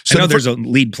 Yeah. So I know there's a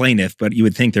lead plaintiff, but you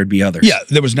would think there'd be others. Yeah,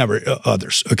 there was never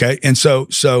others. Okay. And so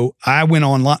I went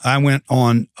on,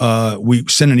 we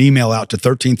sent an email out to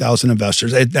 13,000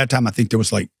 investors. At that time, I think there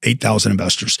was like 8,000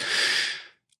 investors.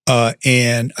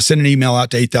 And I sent an email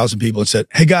out to 8,000 people and said,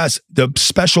 hey guys, the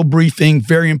special briefing,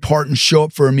 very important, show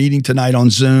up for a meeting tonight on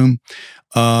Zoom.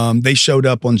 They showed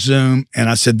up on Zoom and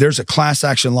I said, there's a class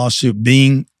action lawsuit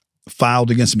being filed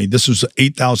against me. This was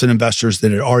 8,000 investors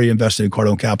that had already invested in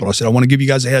Cardone Capital. I said, I want to give you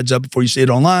guys a heads up before you see it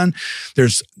online.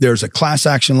 There's a class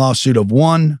action lawsuit of 2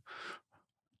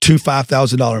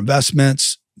 $5,000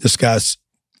 investments. This guy's,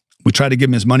 we tried to give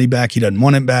him his money back. He doesn't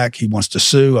want it back. He wants to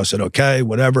sue. I said, okay,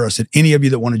 whatever. I said, any of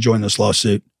you that want to join this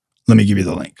lawsuit, let me give you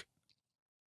the link.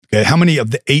 Okay. How many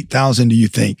of the 8,000 do you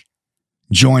think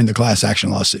joined the class action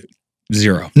lawsuit?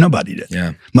 0. Nobody did.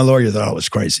 Yeah. My lawyer thought I was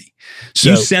crazy. So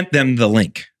you sent them the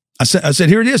link. I said,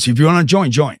 here it is. If you want to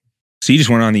join. So you just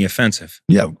went on the offensive.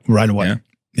 Yeah, right away. Yeah.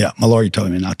 Yeah. My lawyer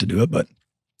told me not to do it,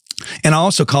 and I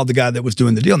also called the guy that was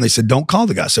doing the deal and they said, don't call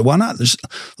the guy. I said, why not?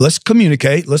 Let's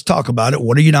communicate. Let's talk about it.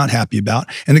 What are you not happy about?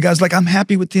 And the guy's like, I'm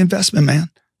happy with the investment,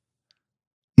 man.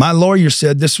 My lawyer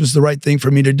said this was the right thing for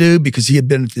me to do because he had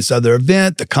been at this other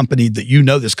event. The company that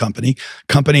this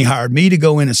company hired me to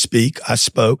go in and speak. I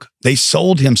spoke. They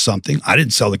sold him something. I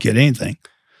didn't sell the kid anything.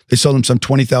 They sold him some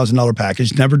 $20,000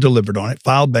 package, never delivered on it,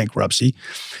 filed bankruptcy.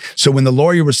 So when the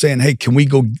lawyer was saying, hey, can we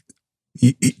go,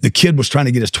 the kid was trying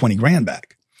to get his 20 grand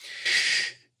back.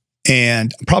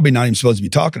 And I'm probably not even supposed to be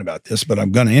talking about this, but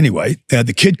I'm going to anyway.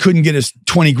 The kid couldn't get his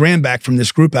 20 grand back from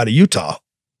this group out of Utah.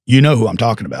 You know who I'm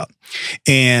talking about.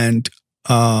 And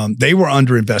they were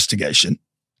under investigation.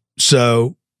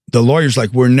 So the lawyer's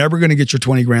like, we're never going to get your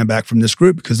 20 grand back from this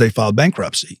group because they filed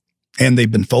bankruptcy and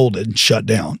they've been folded and shut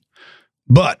down.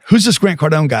 But who's this Grant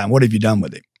Cardone guy and what have you done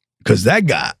with him? Because that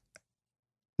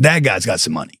guy's got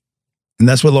some money. And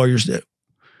that's what lawyers do.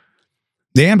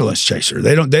 The ambulance chaser,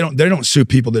 they don't sue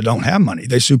people that don't have money.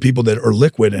 They sue people that are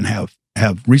liquid and have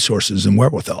resources and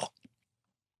wherewithal.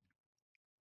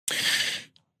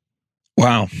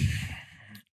 Wow.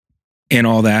 And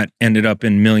all that ended up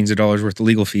in millions of dollars worth of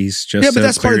legal fees. Just yeah, but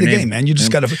that's part of the game, man. You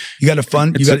just got to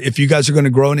fund. If you guys are going to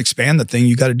grow and expand, the thing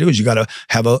you got to do is you got to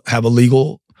have a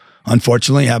legal.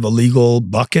 Unfortunately, have a legal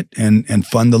bucket and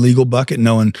fund the legal bucket,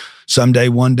 knowing someday,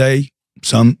 one day,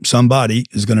 somebody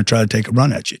is going to try to take a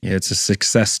run at you. Yeah, it's a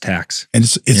success tax, and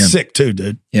it's sick too,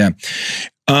 dude. Yeah.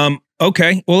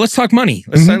 Okay. Well, let's talk money.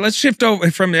 Let's shift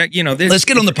over from that. Let's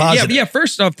get on the positive. Yeah.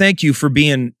 First off, thank you for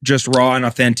being just raw and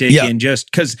authentic, and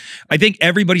just because I think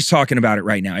everybody's talking about it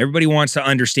right now. Everybody wants to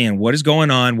understand what is going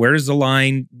on. Where does the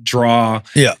line draw?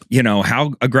 Yeah.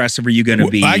 How aggressive are you going to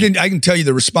be? I can tell you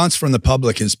the response from the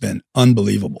public has been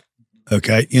unbelievable.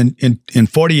 Okay. In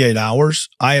 48 hours,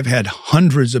 I have had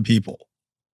hundreds of people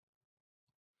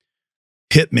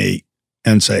hit me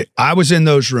and say, I was in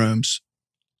those rooms.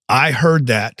 I heard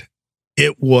that.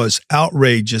 It was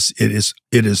outrageous. It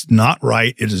is not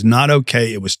right. It is not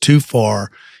okay. It was too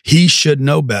far. He should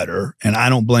know better. And I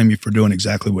don't blame you for doing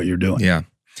exactly what you're doing. Yeah.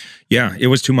 Yeah. It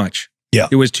was too much. Yeah.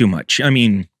 It was too much. I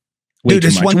mean, way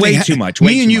too much.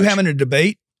 Me and you having a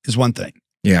debate is one thing.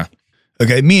 Yeah.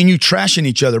 Okay, me and you trashing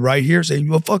each other right here, saying,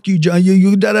 well, fuck you, John,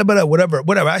 you whatever.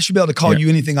 I should be able to call you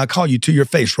anything I call you to your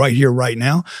face right here, right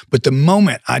now. But the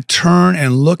moment I turn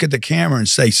and look at the camera and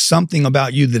say something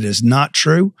about you that is not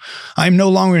true, I am no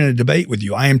longer in a debate with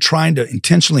you. I am trying to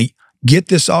intentionally get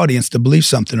this audience to believe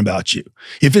something about you.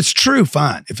 If it's true,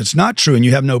 fine. If it's not true and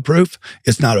you have no proof,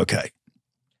 it's not okay.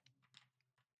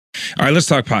 All right, let's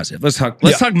talk positive. Let's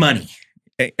talk money.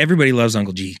 Everybody loves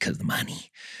Uncle G because of the money.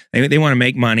 They want to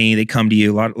make money. They come to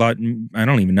you. A lot. I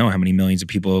don't even know how many millions of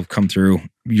people have come through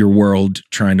your world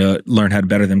trying to learn how to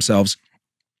better themselves.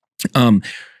 Right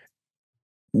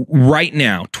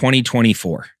now,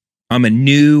 2024, I'm a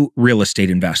new real estate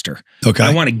investor. Okay.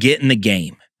 I want to get in the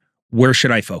game. Where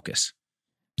should I focus?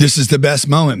 This is the best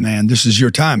moment, man. This is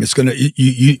your time. It's going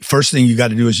to, first thing you got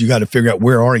to do is you got to figure out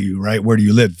where are you, right? Where do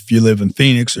you live? If you live in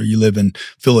Phoenix or you live in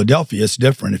Philadelphia, it's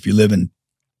different. If you live in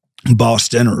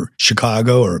Boston or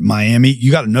Chicago or Miami,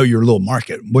 you got to know your little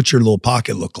market. What's your little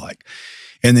pocket look like?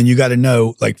 And then you got to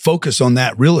know, focus on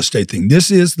that real estate thing. This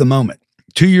is the moment.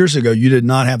 2 years ago, you did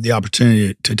not have the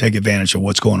opportunity to take advantage of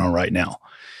what's going on right now.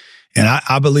 And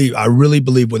I really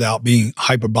believe without being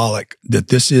hyperbolic that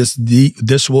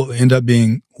this will end up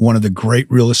being one of the great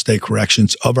real estate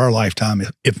corrections of our lifetime,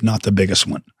 if not the biggest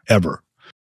one ever.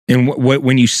 And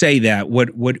when you say that, what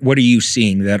are you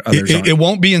seeing that others aren't? It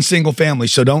won't be in single family,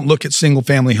 so don't look at single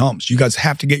family homes. You guys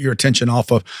have to get your attention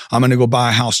off of, I'm going to go buy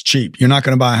a house cheap. You're not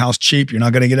going to buy a house cheap. You're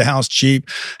not going to get a house cheap.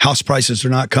 House prices are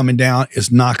not coming down.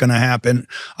 It's not going to happen.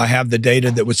 I have the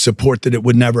data that would support that it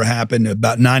would never happen.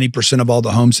 About 90% of all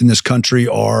the homes in this country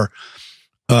are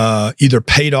either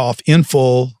paid off in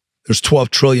full. There's $12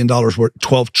 trillion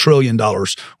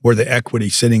worth of equity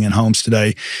sitting in homes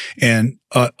today. And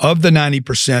of the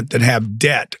 90% that have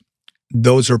debt,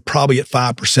 those are probably at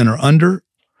 5% or under.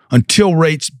 Until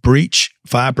rates breach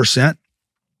 5%,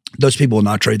 those people will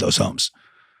not trade those homes.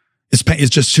 It's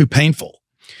just too painful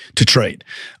to trade.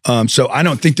 So I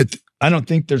don't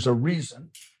think there's a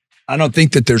reason. I don't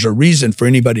think that there's a reason for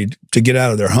anybody to get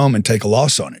out of their home and take a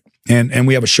loss on it. And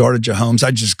we have a shortage of homes.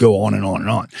 I just go on and on and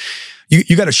on.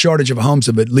 You got a shortage of homes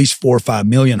of at least 4 or 5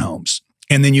 million homes.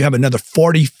 And then you have another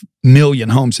 40 million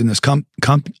homes in this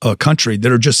country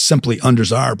that are just simply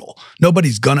undesirable.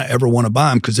 Nobody's going to ever want to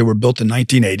buy them because they were built in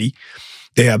 1980.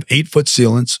 They have 8-foot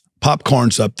ceilings,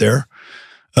 popcorns up there,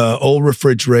 old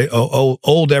refrigerator,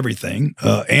 old everything,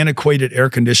 antiquated air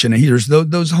conditioning heaters.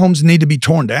 Those homes need to be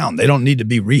torn down. They don't need to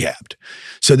be rehabbed.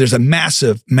 So there's a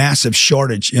massive, massive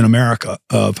shortage in America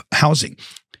of housing.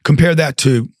 Compare that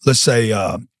to, let's say,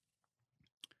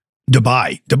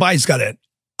 Dubai. Dubai's got an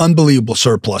unbelievable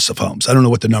surplus of homes. I don't know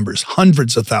what the number is,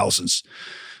 hundreds of thousands.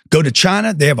 Go to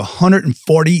China, they have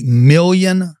 140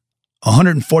 million,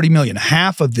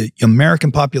 half of the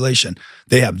American population.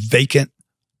 They have vacant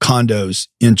condos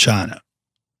in China.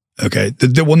 Okay,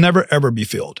 that will never, ever be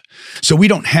filled. So we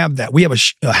don't have that. We have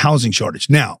a housing shortage.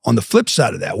 Now, on the flip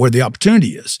side of that, where the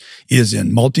opportunity is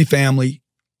in multifamily,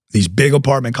 these big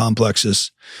apartment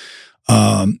complexes.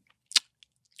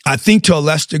 I think to a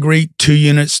less degree, 2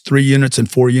 units, 3 units, and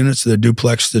 4 units, the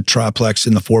duplex, the triplex,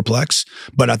 and the fourplex.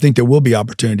 But I think there will be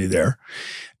opportunity there.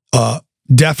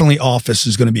 Definitely office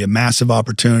is going to be a massive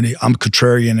opportunity. I'm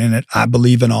contrarian in it. I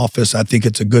believe in office. I think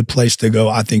it's a good place to go.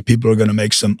 I think people are going to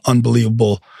make some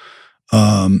unbelievable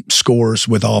scores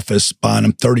with office, buying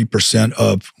them 30%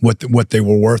 of what they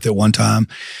were worth at one time.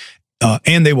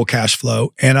 And they will cash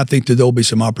flow. And I think that there'll be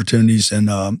some opportunities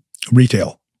in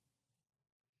retail.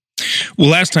 Well,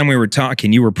 last time we were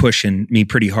talking, you were pushing me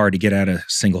pretty hard to get out of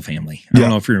single family. I don't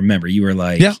know if you remember. You were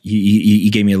like, you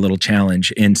gave me a little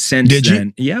challenge. And since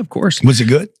then, yeah, of course. Was it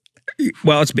good?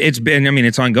 Well, it's been, I mean,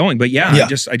 it's ongoing, but yeah.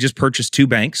 I just purchased 2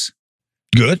 banks.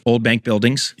 Good. Old bank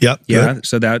buildings. Yep. Yeah. Good.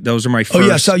 So those are my first. Oh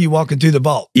yeah, I saw you walking through the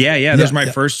vault. Yeah. Those are my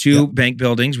first 2 bank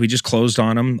buildings. We just closed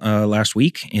on them last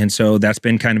week. And so that's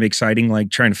been kind of exciting, like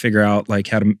trying to figure out like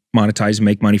how to monetize and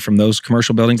make money from those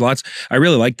commercial buildings lots. I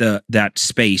really like that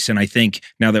space. And I think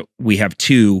now that we have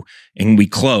 2 and we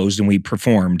closed and we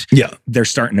performed, they're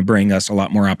starting to bring us a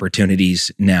lot more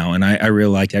opportunities now. And I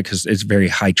really like that because it's very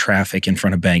high traffic in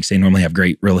front of banks. They normally have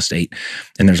great real estate.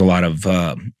 And there's a lot of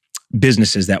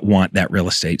businesses that want that real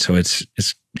estate. So it's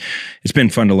been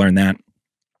fun to learn that.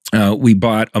 We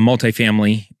bought a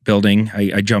multifamily building.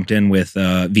 I jumped in with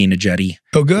Vina Jetty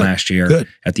last year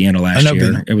at the end of last year.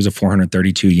 Vina. It was a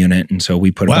 432 unit. And so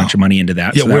we put a bunch of money into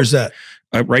that. Yeah, so where's that?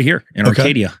 Right here in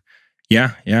Arcadia.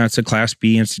 Yeah. It's a Class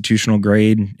B institutional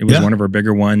grade. It was one of our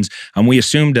bigger ones. We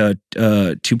assumed a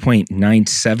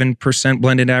 2.97%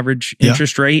 blended average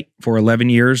interest rate for 11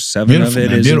 years. 7 of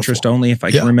it is interest only, if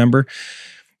I can remember.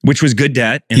 Which was good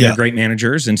debt, and they're great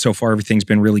managers. And so far, everything's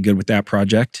been really good with that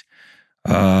project.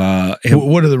 What are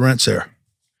the rents there?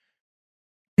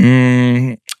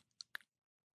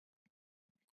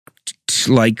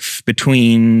 Like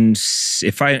between,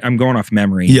 I'm going off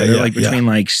memory. Like between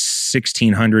like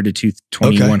 1,600 to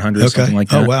 2,100, something like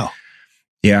that. Oh, wow.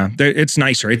 Yeah, it's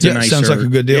nicer. It's a nicer. Sounds like a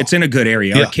good deal. It's in a good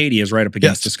area. Arcadia is right up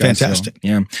against the Scottsdale. Fantastic.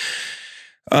 Yeah.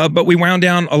 But we wound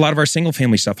down a lot of our single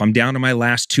family stuff. I'm down to my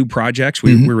last 2 projects.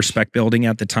 We were spec building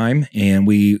at the time, and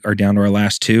we are down to our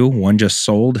last 2. One just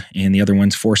sold, and the other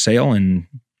one's for sale. And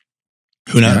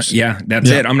who knows? That's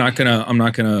it. I'm not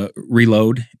gonna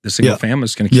reload the single fam. I'm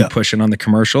just gonna keep pushing on the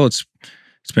commercial. It's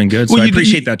been good. So I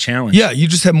appreciate that challenge. Yeah, you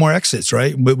just have more exits,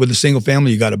 right? With a single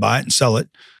family, you got to buy it and sell it.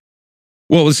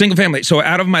 Well, with single family, so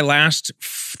out of my last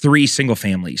 3 single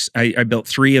families, I built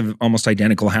 3 of almost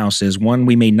identical houses. One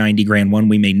we made 90 grand, one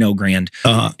we made no grand,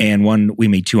 and one we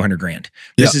made 200 grand.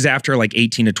 This is after like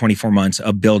 18 to 24 months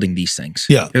of building these things.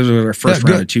 Yeah, it was our first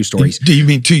round of 2 stories. Do you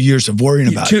mean 2 years of worrying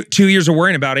about it? 2 years of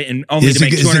worrying about it, and only to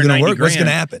make 290 grand. What's going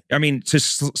to happen? I mean, to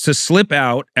slip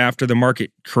out after the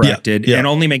market corrected and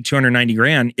only make 290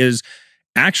 grand is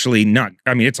actually not.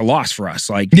 I mean, it's a loss for us,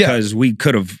 like because we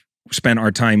could have spend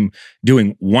our time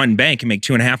doing one bank and make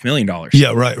 $2.5 million.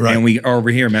 Yeah, right. And we are over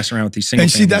here messing around with these single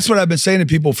And see, that's what I've been saying to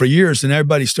people for years, and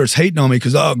everybody starts hating on me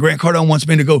because, oh, Grant Cardone wants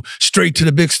me to go straight to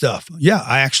the big stuff. Yeah,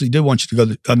 I actually do want you to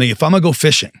go. I mean, if I'm going to go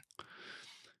fishing,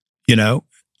 you know,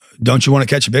 don't you want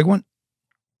to catch a big one?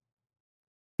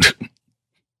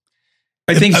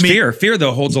 I think fear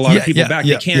though holds a lot of people back.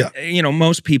 They can't, you know,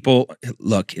 most people,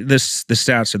 look, the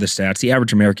stats are the stats. The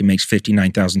average American makes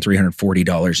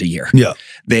 $59,340 a year. Yeah.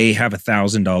 They have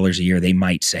 $1,000 a year they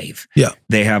might save. Yeah.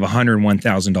 They have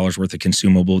 $101,000 worth of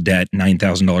consumable debt,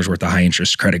 $9,000 worth of high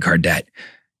interest credit card debt.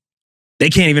 They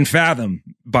can't even fathom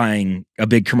buying a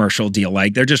big commercial deal.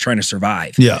 Like, they're just trying to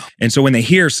survive. Yeah. And so when they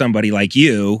hear somebody like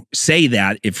you say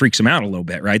that, it freaks them out a little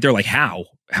bit, right? They're like, how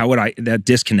would I, that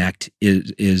disconnect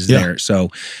is there. So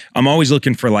I'm always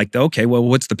looking for like, okay, well,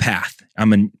 what's the path?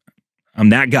 I'm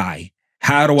that guy.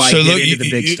 How do I get into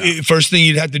the big stuff? First thing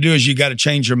you'd have to do is you got to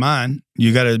change your mind.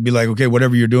 You got to be like, okay,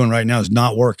 whatever you're doing right now is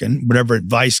not working. Whatever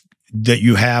advice that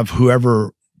you have,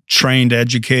 whoever trained,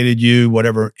 educated you,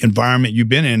 whatever environment you've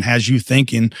been in has you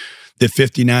thinking that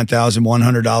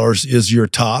 $59,100 is your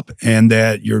top, and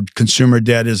that your consumer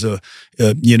debt is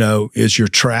is your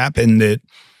trap, and that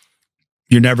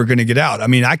you're never going to get out. I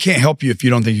mean, I can't help you if you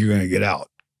don't think you're going to get out.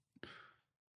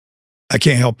 I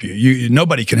can't help you.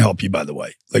 Nobody can help you, by the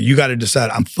way. Like, you got to decide,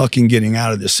 I'm fucking getting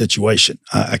out of this situation.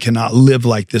 I cannot live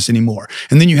like this anymore.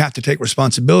 And then you have to take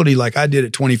responsibility, like I did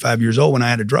at 25 years old when I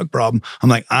had a drug problem. I'm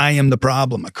like, I am the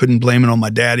problem. I couldn't blame it on my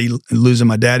daddy, losing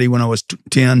my daddy when I was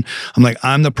 10. I'm like,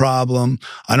 I'm the problem.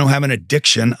 I don't have an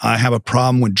addiction. I have a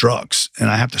problem with drugs, and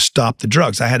I have to stop the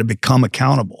drugs. I had to become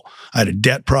accountable. I had a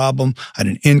debt problem. I had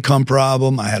an income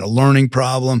problem. I had a learning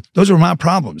problem. Those were my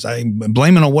problems. I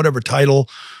blame it on whatever title,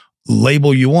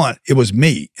 label you want. It was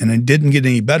me. And it didn't get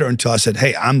any better until I said,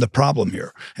 hey, I'm the problem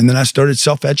here. And then I started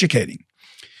self-educating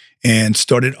and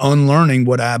started unlearning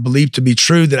what I believed to be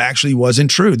true that actually wasn't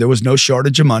true. There was no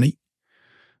shortage of money.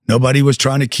 Nobody was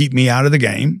trying to keep me out of the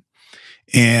game.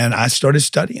 And I started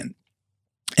studying.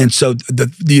 And so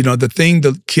the thing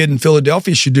the kid in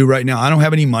Philadelphia should do right now, I don't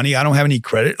have any money. I don't have any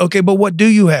credit. Okay, but what do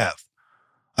you have?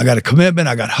 I got a commitment.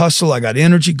 I got hustle. I got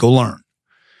energy. Go learn.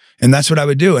 And that's what I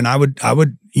would do. And I would,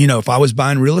 if I was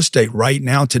buying real estate right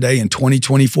now, today in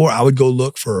 2024, I would go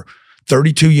look for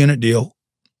 32 unit deal.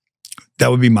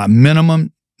 That would be my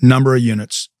minimum number of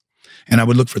units. And I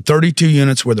would look for 32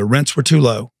 units where the rents were too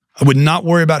low. I would not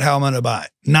worry about how I'm going to buy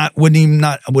it. I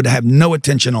would have no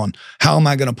attention on how am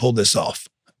I going to pull this off.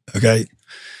 Okay.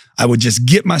 I would just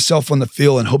get myself on the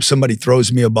field and hope somebody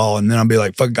throws me a ball. And then I'll be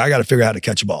like, fuck, I got to figure out how to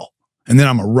catch a ball. And then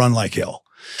I'm going to run like hell.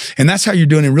 And that's how you're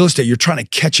doing in real estate. You're trying to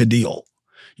catch a deal.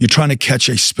 You're trying to catch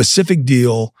a specific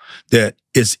deal that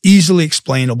is easily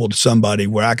explainable to somebody,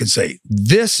 where I could say,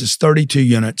 this is 32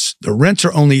 units. The rents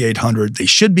are only $800. They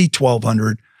should be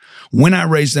 $1,200. When I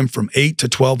raise them from $800 to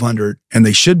 $1,200, and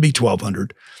they should be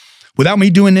 $1,200, without me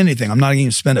doing anything, I'm not even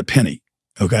going to spend a penny.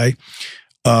 Okay.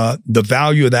 The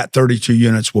value of that 32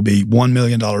 units will be $1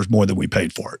 million more than we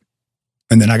paid for it.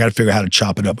 And then I got to figure out how to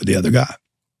chop it up with the other guy.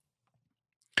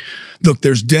 Look,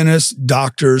 there's dentists,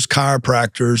 doctors,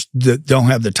 chiropractors that don't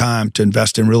have the time to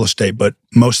invest in real estate, but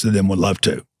most of them would love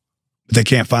to. But they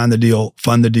can't find the deal,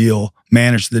 fund the deal,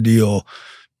 manage the deal,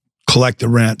 collect the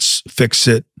rents, fix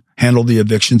it, handle the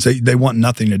evictions. They want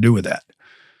nothing to do with that.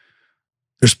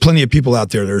 There's plenty of people out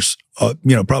there. There's,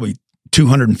 probably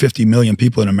 250 million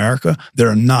people in America that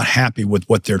are not happy with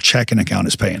what their checking account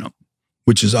is paying them,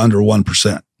 which is under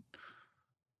 1%.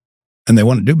 And they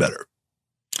want to do better.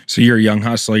 So you're a young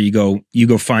hustler. You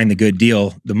go find the good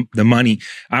deal. The money.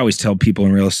 I always tell people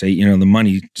in real estate, the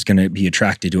money is going to be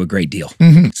attracted to a great deal.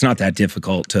 Mm-hmm. It's not that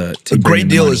difficult to. A great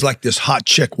deal is like this hot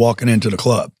chick walking into the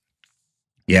club.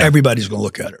 Yeah, everybody's going to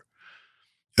look at her.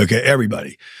 Okay,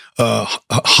 everybody. A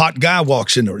hot guy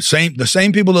walks in there. The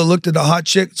same people that looked at the hot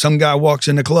chick. Some guy walks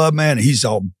in the club, man. And he's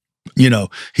all,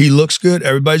 he looks good.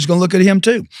 Everybody's going to look at him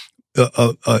too.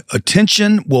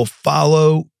 Attention will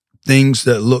follow things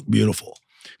that look beautiful.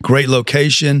 Great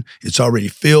location. It's already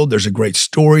filled. There's a great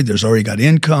story. There's already got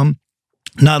income.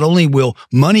 Not only will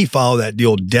money follow that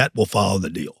deal, debt will follow the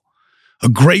deal. A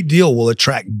great deal will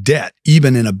attract debt,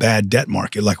 even in a bad debt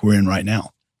market like we're in right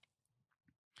now.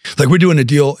 Like we're doing a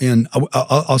deal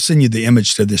I'll send you the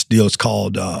image to this deal. It's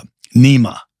called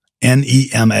NEMA,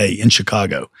 N-E-M-A in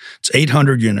Chicago. It's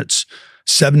 800 units,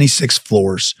 76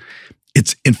 floors.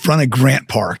 It's in front of Grant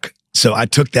Park. So I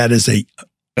took that as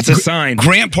that's a sign.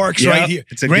 Grant Park's right here.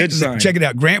 It's a good sign. Check it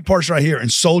out. Grant Park's right here and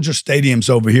Soldier Stadium's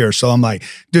over here. So I'm like,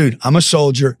 dude, I'm a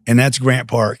soldier and that's Grant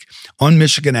Park on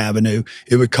Michigan Avenue.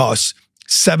 It would cost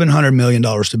 $700 million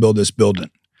to build this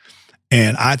building.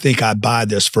 And I think I buy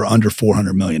this for under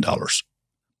 $400 million.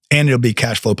 And it'll be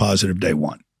cash flow positive day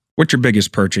one. What's your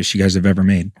biggest purchase you guys have ever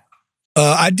made?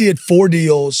 I did 4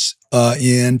 deals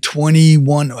in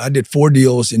 21. I did 4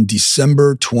 deals in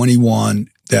December 21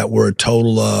 that were a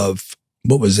total of,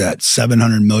 what was that,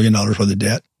 $700 million worth of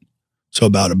debt. So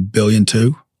about $1.2 billion.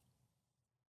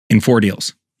 In 4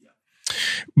 deals.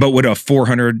 But would a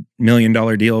 $400 million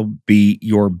deal be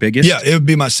your biggest? Yeah, it would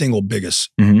be my single biggest.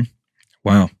 Mm-hmm.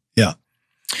 Wow. Yeah.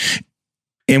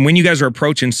 And when you guys are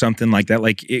approaching something like that,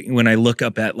 when I look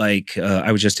up at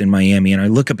I was just in Miami and I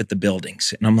look up at the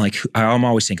buildings and I'm like, I'm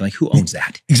always thinking like, who owns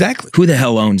that? Exactly. Who the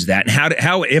hell owns that? And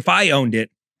how if I owned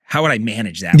it, how would I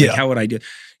manage that? Yeah. How would I do?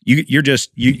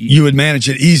 You would manage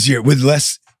it easier with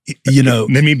less,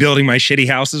 than me building my shitty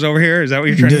houses over here. Is that what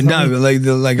you're trying to do? No,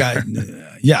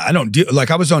 I don't do,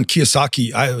 I was on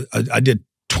Kiyosaki. I did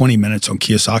 20 minutes on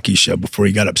Kiyosaki's show before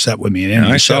he got upset with me. And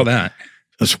I saw that.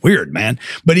 It's weird, man.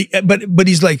 But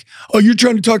he's like, oh, you're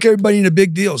trying to talk everybody into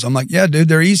big deals. I'm like, yeah, dude,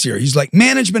 they're easier. He's like,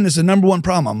 management is the number one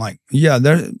problem. I'm like, yeah,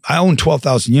 I own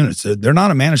 12,000 units. They're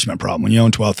not a management problem when you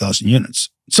own 12,000 units.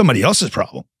 It's somebody else's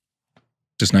problem.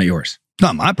 Just not yours. It's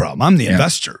not my problem. I'm the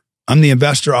investor. I'm the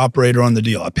investor operator on the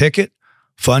deal. I pick it,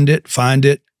 fund it, find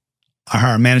it. I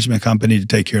hire a management company to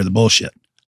take care of the bullshit.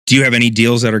 Do you have any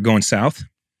deals that are going south?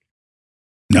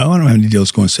 No, I don't have any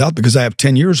deals going south because I have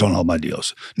 10 years on all my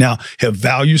deals. Now, have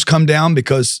values come down?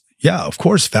 Because, yeah, of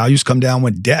course, values come down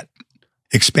when debt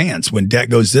expands. When debt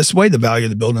goes this way, the value of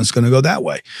the building is going to go that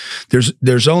way.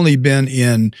 There's only been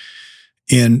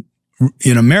in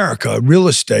America, real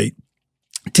estate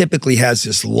typically has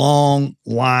this long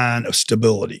line of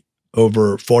stability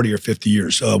over 40 or 50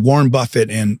 years. Warren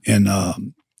Buffett and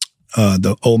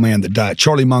the old man that died,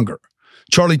 Charlie Munger.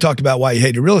 Charlie talked about why he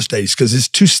hated real estate. It's because it's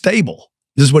too stable.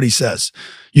 This is what he says.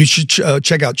 You should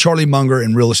check out Charlie Munger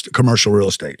in commercial real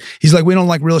estate. He's like, we don't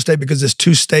like real estate because it's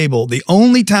too stable. The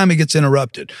only time it gets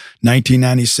interrupted,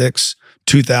 1996,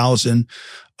 2000,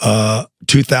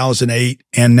 2008,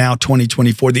 and now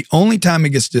 2024. The only time it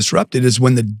gets disrupted is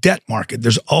when the debt market,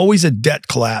 there's always a debt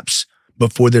collapse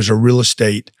before there's a real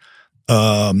estate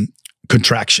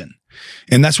contraction.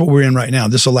 And that's what we're in right now.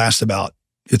 This will last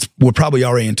we're probably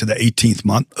already into the 18th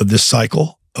month of this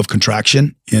cycle of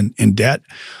contraction in debt.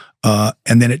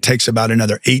 And then it takes about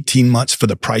another 18 months for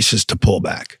the prices to pull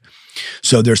back.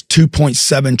 So there's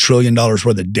 $2.7 trillion worth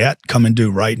of debt coming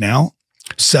due right now,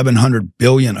 $700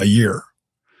 billion a year.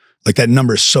 Like that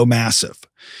number is so massive.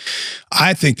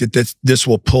 I think that this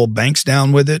will pull banks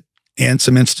down with it and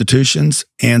some institutions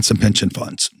and some pension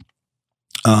funds.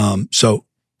 So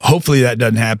hopefully that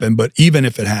doesn't happen. But even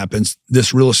if it happens,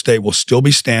 this real estate will still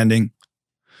be standing.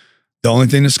 The only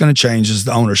thing that's going to change is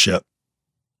the ownership.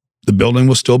 The building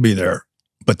will still be there,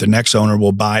 but the next owner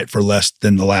will buy it for less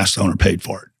than the last owner paid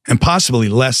for it, and possibly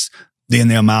less than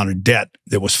the amount of debt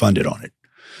that was funded on it.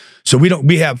 So we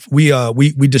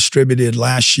distributed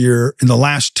last year, in the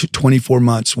last 24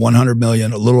 months, $100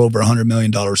 million, a little over $100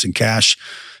 million in cash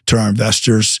to our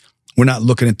investors. We're not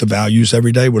looking at the values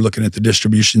every day. We're looking at the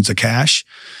distributions of cash.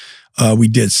 We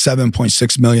did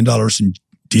 $7.6 million in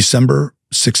December,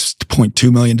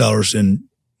 $6.2 million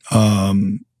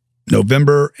in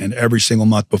November, and every single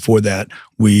month before that,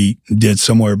 we did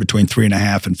somewhere between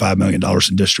 $3.5 and $5 million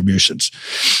in distributions.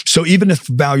 So even if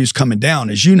value's coming down,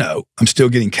 as you know, I'm still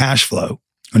getting cash flow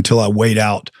until I wait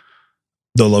out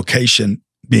the location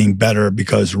being better,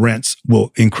 because rents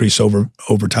will increase over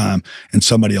time and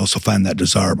somebody else will find that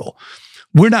desirable.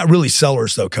 We're not really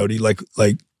sellers though, Cody. Like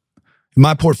in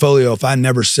my portfolio, if I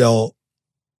never sell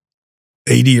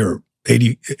 85%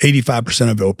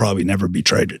 of it will probably never be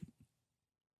traded.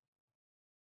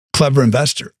 Clever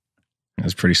investor.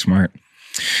 That's pretty smart.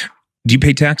 Do you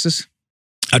pay taxes?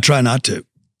 I try not to.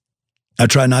 I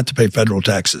try not to pay federal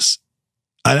taxes.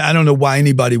 I don't know why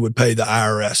anybody would pay the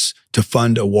IRS to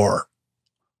fund a war.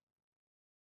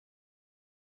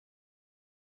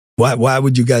 Why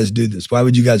would you guys do this? Why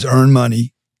would you guys earn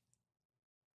money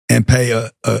and pay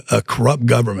a corrupt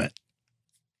government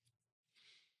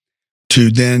to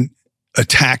then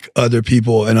attack other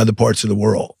people in other parts of the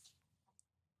world?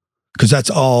 Because that's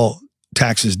all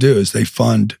taxes do, is they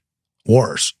fund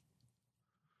wars.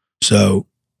 So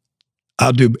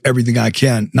I'll do everything I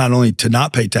can, not only to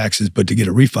not pay taxes, but to get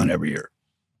a refund every year.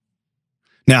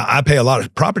 Now, I pay a lot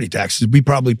of property taxes.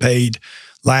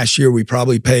 Last year, we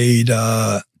probably paid,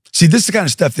 see, this is the kind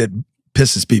of stuff that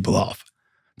pisses people off.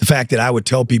 The fact that I would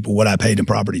tell people what I paid in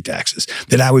property taxes,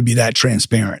 that I would be that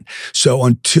transparent. So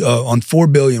on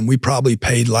 $4 billion, we probably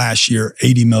paid last year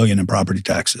 $80 million in property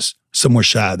taxes, somewhere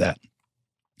shy of that.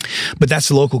 But that's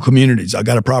the local communities. I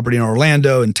got a property in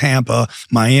Orlando and Tampa,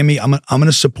 Miami. I'm going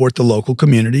to support the local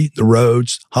community, the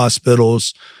roads,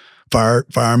 hospitals,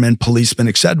 firemen, policemen,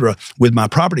 etc., with my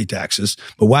property taxes.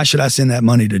 But why should I send that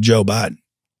money to Joe Biden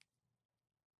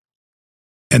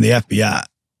and the FBI?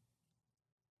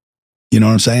 You know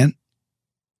what I'm saying?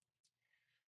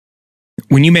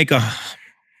 When you make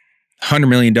 $100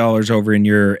 million over in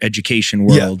your education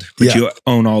world, but you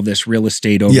own all this real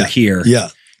estate over here,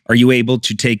 are you able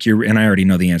to take your, and I already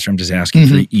know the answer, I'm just asking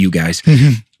for you guys,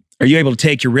 are you able to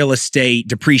take your real estate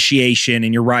depreciation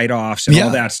and your write-offs and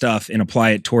all that stuff and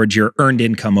apply it towards your earned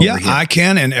income over here? Yeah, I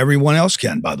can, and everyone else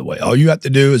can, by the way. All you have to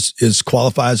do is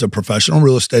qualify as a professional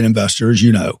real estate investor, as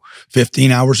you know,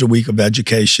 15 hours a week of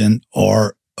education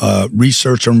or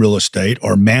research on real estate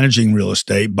or managing real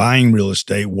estate, buying real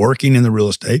estate, working in the real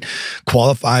estate,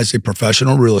 qualify as a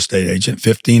professional real estate agent.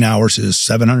 15 hours is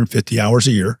 750 hours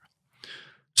a year,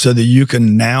 so that you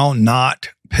can now not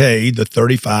pay the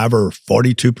 35 or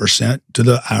 42% to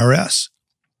the IRS.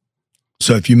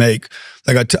 So if you make,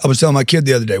 like I was telling my kid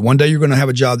the other day, one day you're going to have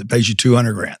a job that pays you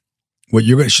 $200 grand.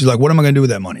 She's like, what am I going to do with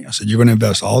that money? I said, you're going to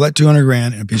invest all that $200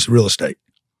 grand in a piece of real estate.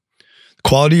 The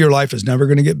quality of your life is never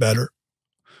going to get better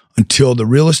until the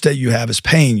real estate you have is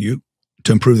paying you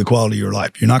to improve the quality of your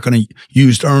life. You're not going to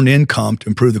use earned income to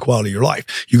improve the quality of your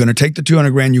life. You're going to take the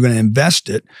 $200 grand, you're going to invest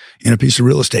it in a piece of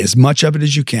real estate, as much of it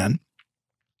as you can.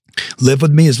 Live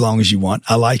with me as long as you want.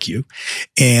 I like you.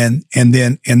 And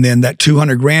then that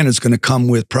 200 grand is going to come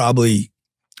with probably,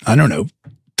 I don't know,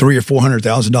 $300,000 or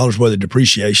 $400,000 worth of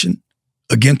depreciation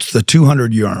against the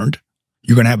 200 you earned.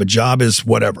 You're going to have a job as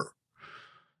whatever.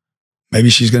 Maybe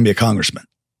she's going to be a congressman.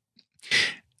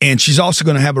 And she's also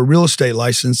going to have a real estate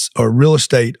license or real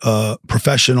estate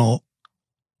professional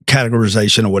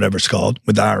categorization or whatever it's called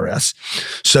with the IRS,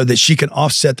 so that she can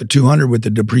offset the 200 with the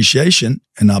depreciation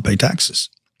and not pay taxes.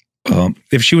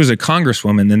 If she was a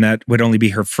congresswoman, then that would only be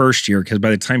her first year, because by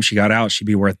the time she got out, she'd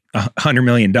be worth $100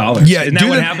 million. Yeah, isn't that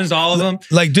what happens to all of them?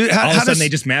 Like, dude, all of a sudden they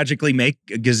just magically make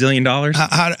a gazillion dollars.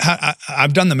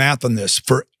 I've done the math on this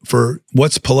for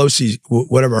what's Pelosi's,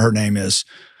 whatever her name is,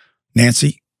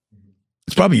 Nancy.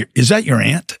 It's probably, is that your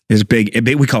aunt? Is big.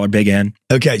 We call her Big N.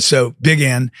 Okay, so Big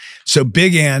N. So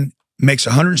Big N makes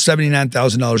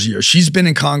 $179,000 a year. She's been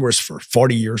in Congress for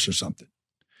 40 years or something.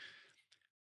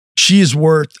 She is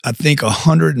worth, I think,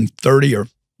 $130 or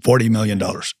 $40 million.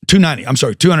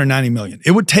 $290 million.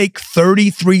 It would take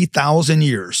 33,000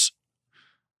 years.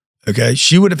 Okay,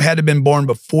 she would have had to have been born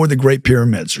before the Great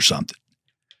Pyramids or something,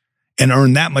 and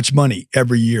earn that much money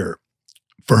every year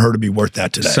for her to be worth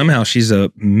that today. Somehow she's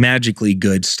a magically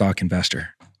good stock investor,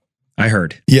 I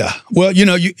heard. Yeah. Well, you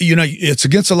know, it's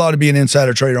against the law to be an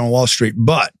insider trader on Wall Street,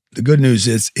 but the good news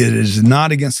is it is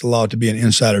not against the law to be an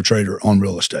insider trader on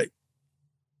real estate.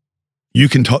 You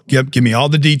can give me all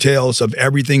the details of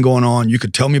everything going on. You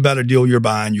could tell me about a deal you're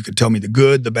buying. You could tell me the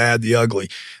good, the bad, the ugly.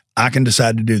 I can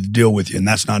decide to do the deal with you, and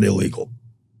that's not illegal.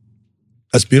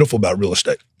 That's beautiful about real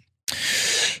estate.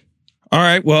 All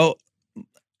right. Well,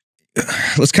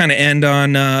 let's kind of end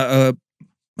on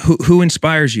who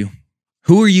inspires you?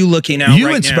 Who are you looking at? You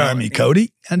inspire me,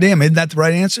 Cody. God damn, isn't that the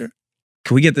right answer?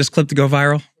 Can we get this clip to go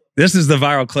viral? This is the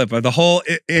viral clip of the whole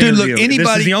interview. Dude, look, anybody,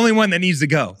 this is the only one that needs to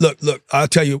go. Look, I'll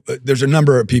tell you, there's a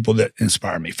number of people that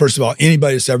inspire me. First of all,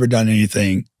 anybody that's ever done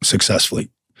anything successfully.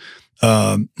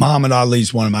 Muhammad Ali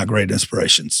is one of my great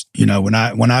inspirations. You know, when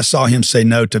I saw him say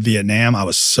no to Vietnam, I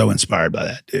was so inspired by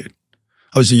that, dude.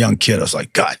 I was a young kid. I was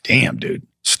like, God damn, dude,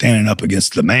 standing up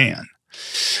against the man.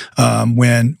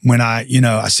 When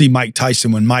I see Mike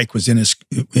Tyson when Mike was in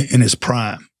his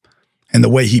prime, and the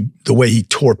way he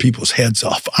tore people's heads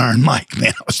off, Iron Mike,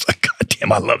 man, I was like, God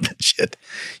damn, I love that shit.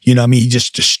 You know what I mean? He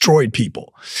just destroyed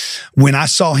people. When I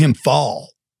saw him fall,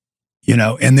 you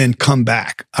know, and then come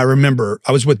back, I remember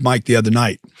I was with Mike the other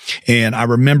night, and I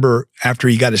remember after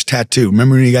he got his tattoo,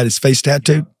 remember when he got his face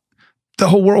tattooed? The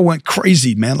whole world went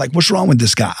crazy, man. Like, what's wrong with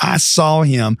this guy? I saw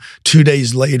him 2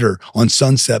 days later on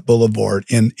Sunset Boulevard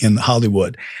in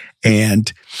Hollywood.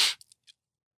 And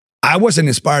I wasn't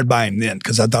inspired by him then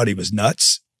because I thought he was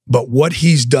nuts. But what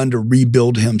he's done to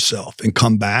rebuild himself and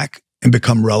come back and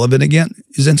become relevant again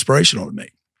is inspirational to me.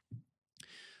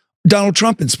 Donald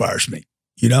Trump inspires me.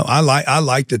 You know, I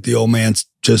like that the old man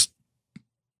just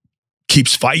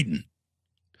keeps fighting.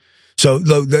 So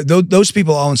those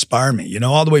people all inspire me, you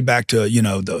know, all the way back to, you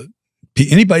know,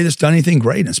 anybody that's done anything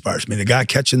great inspires me. The guy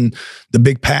catching the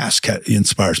big pass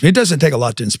inspires me. It doesn't take a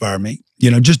lot to inspire me.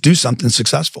 You know, just do something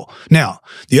successful. Now,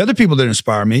 the other people that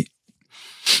inspire me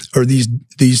are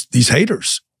these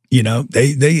haters. You know,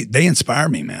 they inspire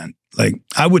me, man. Like,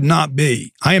 I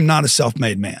am not a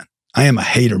self-made man. I am a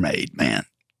hater-made man.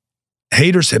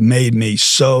 Haters have made me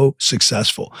so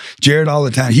successful. Jared all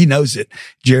the time, he knows it.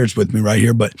 Jared's with me right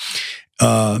here. But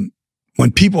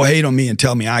when people hate on me and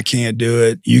tell me I can't do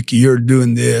it, you're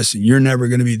doing this and you're never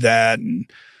going to be that. And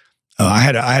I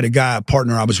had a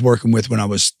partner I was working with when I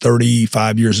was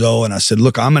 35 years old. And I said,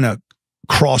 look, I'm going to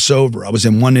cross over. I was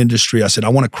in one industry. I said, I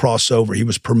want to cross over. He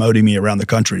was promoting me around the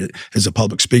country as a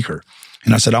public speaker.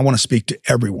 And I said, I want to speak to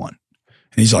everyone.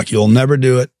 And he's like, you'll never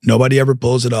do it. Nobody ever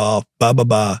pulls it off. Blah, blah,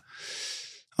 blah.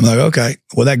 I'm like, okay.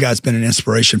 Well, that guy's been an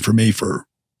inspiration for me for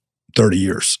 30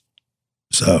 years.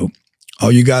 So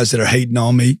all you guys that are hating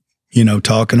on me, you know,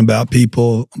 talking about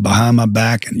people behind my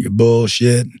back and your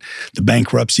bullshit, the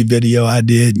bankruptcy video I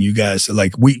did, and you guys are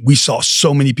like, we saw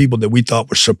so many people that we thought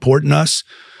were supporting us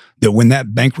that when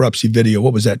that bankruptcy video,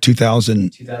 what was that,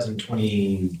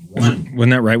 2021?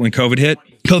 Wasn't that right when COVID hit?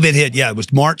 COVID hit, yeah. It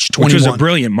was March 21. Which was a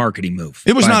brilliant marketing move.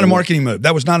 It was not a marketing move.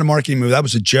 That was not a marketing move. That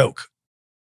was a joke.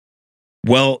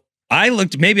 Well, I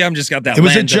looked, maybe I'm just got that it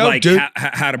was lens a joke, of like dude.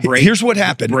 How to break. Here's what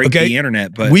happened. Break okay? the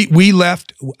internet. But we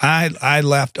left, I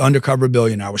left Undercover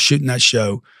Billionaire. I was shooting that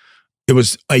show. It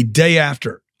was a day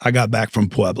after I got back from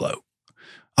Pueblo.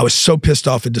 I was so pissed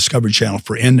off at Discovery Channel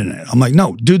for ending it. I'm like,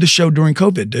 no, do the show during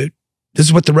COVID, dude. This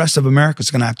is what the rest of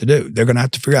America's going to have to do. They're going to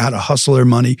have to figure out how to hustle their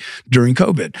money during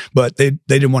COVID, but they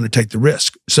didn't want to take the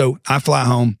risk. So I fly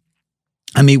home.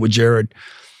 I meet with Jared.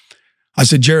 I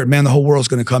said, Jared, man, the whole world's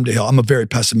going to come to hell. I'm a very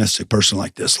pessimistic person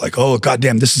like this. Like, oh,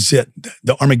 goddamn, this is it.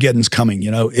 The Armageddon's coming.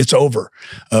 You know, it's over.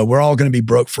 We're all going to be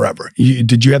broke forever.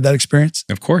 Did you have that experience?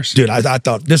 of course. Dude, I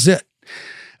thought, this is it.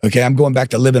 Okay, I'm going back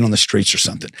to living on the streets or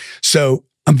something. So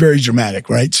I'm very dramatic,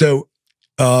 right? So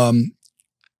I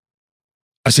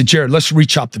said, Jared, let's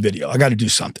re-chop the video. I got to do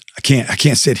something. I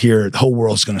can't sit here. The whole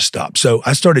world's going to stop. So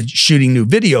I started shooting new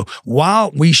video.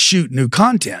 While we shoot new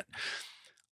content,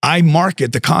 I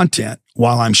market the content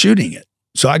while I'm shooting it.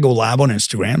 So I go live on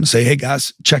Instagram and say, hey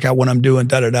guys, check out what I'm doing,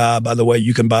 da-da-da. By the way,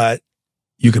 you can buy it.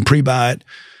 You can pre-buy it.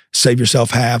 Save yourself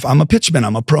half. I'm a pitchman.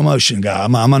 I'm a promotion guy.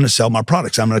 I'm going to sell my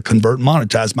products. I'm going to convert and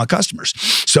monetize my customers.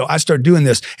 So I start doing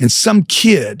this. And some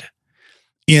kid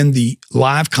in the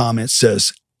live comments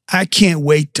says, I can't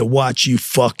wait to watch you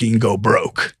fucking go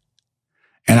broke.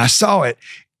 And I saw it.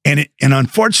 And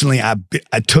unfortunately, I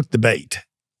took the bait,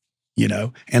 you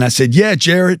know, and I said, yeah,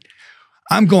 Jared,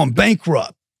 I'm going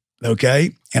bankrupt.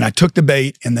 Okay. And I took the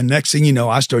bait. And the next thing you know,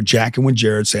 I start jacking with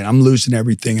Jared saying, I'm losing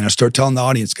everything. And I start telling the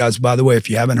audience, guys, by the way, if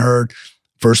you haven't heard,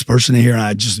 first person to hear, and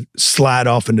I just slide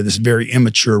off into this very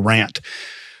immature rant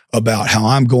about how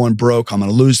I'm going broke. I'm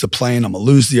going to lose the plane. I'm going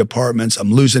to lose the apartments.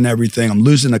 I'm losing everything. I'm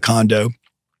losing the condo.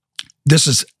 This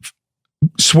is,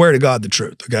 swear to God, the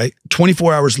truth, okay?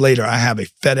 24 hours later, I have a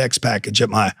FedEx package at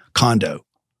my condo.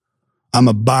 I'm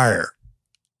a buyer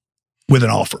with an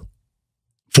offer,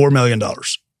 $4 million.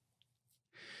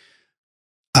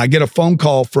 I get a phone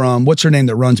call from, what's her name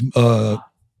that runs, oh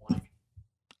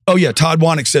yeah, Todd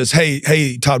Wanick says,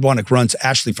 hey, Todd Wanick runs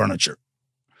Ashley Furniture.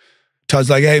 Todd's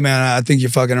like, hey man, I think you're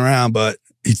fucking around, but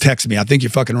he texted me, I think you're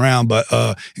fucking around, but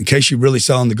in case you're really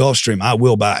selling the Gulfstream, I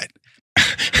will buy it.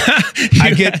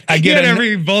 I get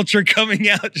every vulture coming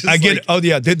out. Oh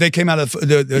yeah, they came out of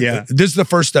yeah. This is the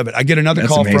first of it. I get another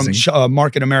call from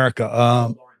Market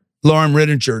America, Lauren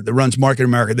Rittinger that runs Market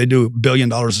America. They do $1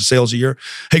 billion of sales a year.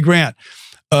 Hey Grant,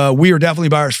 we are definitely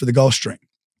buyers for the Gulfstream.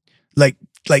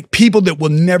 Like people that will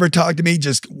never talk to me,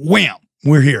 just wham,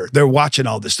 we're here. They're watching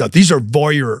all this stuff. These are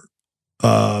voyeurs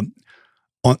on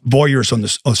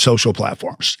the social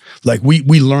platforms. Like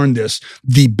we learned this.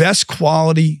 The best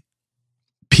quality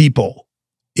people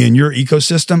in your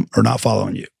ecosystem are not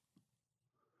following you.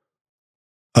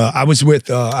 I was with,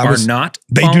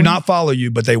 they do not follow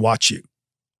you, but they watch you.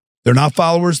 They're not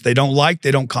followers. They don't like,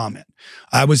 they don't comment.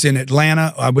 I was in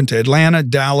Atlanta. I went to Atlanta,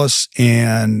 Dallas,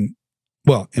 and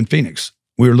in Phoenix.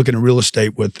 We were looking at real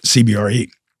estate with CBRE.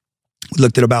 We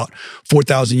looked at about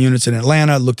 4,000 units in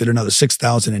Atlanta, looked at another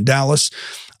 6,000 in Dallas.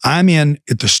 I'm at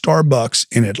the Starbucks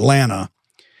in Atlanta,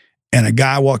 and a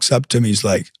guy walks up to me. He's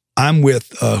like, I'm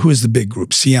with, who is the big group?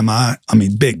 CMI? I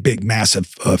mean, big, massive,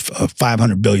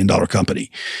 $500 billion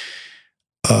company.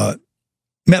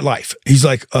 MetLife. He's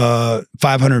like,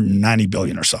 590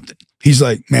 billion or something. He's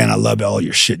like, man, I love all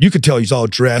your shit. You could tell he's all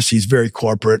dressed. He's very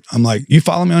corporate. I'm like, you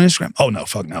follow me on Instagram? Oh, no,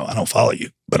 fuck no. I don't follow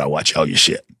you, but I watch all your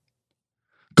shit.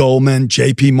 Goldman,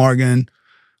 JP Morgan,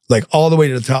 like all the way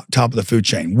to the top of the food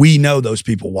chain. We know those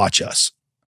people watch us.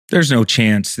 There's no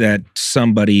chance that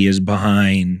somebody is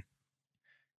behind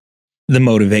the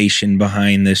motivation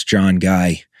behind this John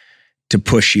guy to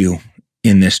push you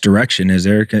in this direction. Is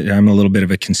there? I'm a little bit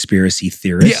of a conspiracy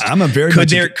theorist. Yeah, I'm a very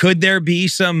could there be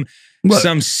some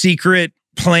secret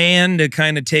plan to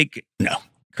kind of take? No.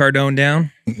 Cardone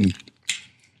down?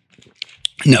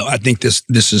 No, I think this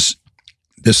is.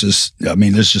 I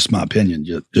mean, this is just my opinion.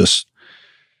 Just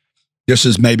this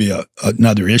is maybe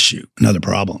another issue, another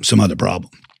problem, some other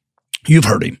problem. You've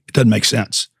heard him. It doesn't make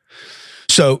sense.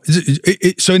 So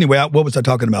anyway, what was I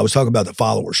talking about? I was talking about the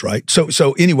followers, right?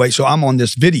 So anyway, so I'm on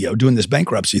this video doing this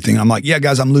bankruptcy thing. I'm like, yeah,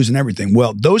 guys, I'm losing everything.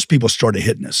 Well, those people started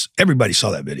hitting us. Everybody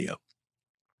saw that video.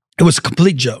 It was a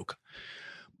complete joke.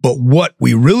 But what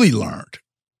we really learned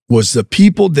was the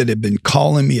people that had been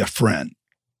calling me a friend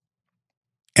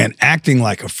and acting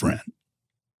like a friend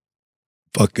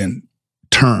fucking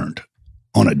turned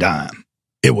on a dime.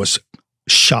 It was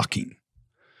shocking.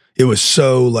 It was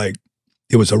so like,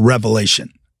 it was a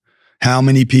revelation. How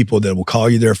many people that will call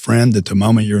you their friend at the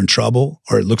moment you're in trouble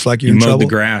or it looks like you're in trouble? You mowed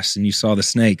the grass and you saw the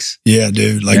snakes. Yeah,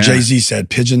 dude. Like Jay-Z said,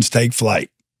 pigeons take flight.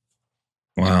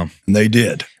 Wow. And they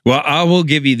did. Well, I will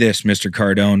give you this, Mr.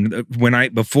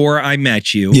 Cardone. Before I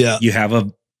met you, you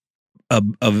have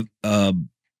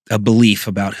a belief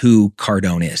about who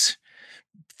Cardone is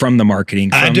from the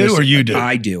marketing. I do, or you do?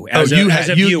 I do. As a viewer. As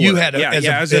a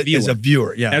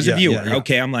viewer. Yeah. As a viewer. Yeah.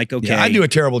 Okay. I'm like, okay. Yeah, I do a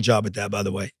terrible job at that, by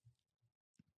the way.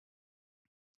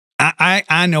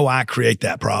 I know I create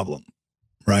that problem,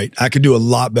 right? I could do a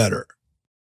lot better.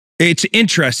 It's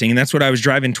interesting. And that's what I was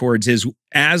driving towards is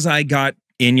as I got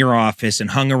in your office and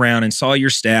hung around and saw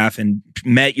your staff and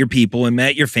met your people and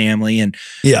met your family and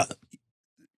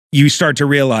you start to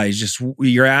realize just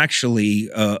you're actually,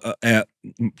 I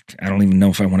don't even know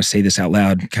if I want to say this out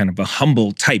loud, kind of a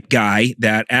humble type guy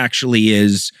that actually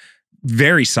is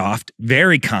very soft,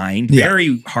 very kind,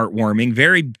 very heartwarming,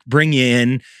 very bring you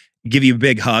in, give you a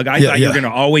big hug. I thought you were going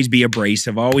to always be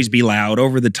abrasive, always be loud,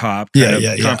 over the top, kind of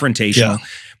confrontational. Yeah.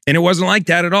 And it wasn't like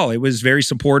that at all. It was very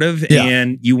supportive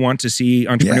and you want to see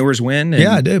entrepreneurs win and,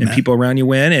 I do, and people around you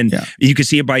win. And you can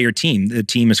see it by your team. The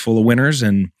team is full of winners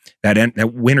and that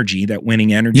winergy, that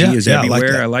winning energy is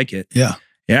everywhere. I like it. Yeah.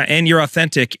 Yeah. And you're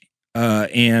authentic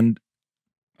and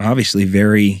obviously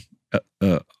very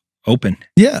open.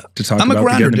 Yeah. To talk I'm about a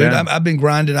grinder, dude. I've been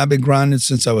grinding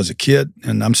since I was a kid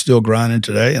and I'm still grinding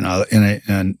today.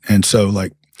 And so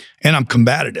like, and I'm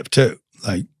combative too.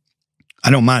 Like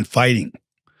I don't mind fighting.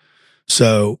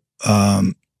 So,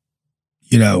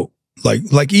 you know,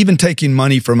 like even taking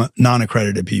money from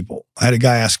non-accredited people. I had a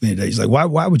guy ask me today, he's like,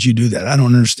 why would you do that? I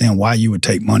don't understand why you would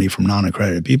take money from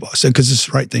non-accredited people. I said, because it's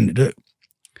the right thing to do.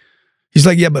 He's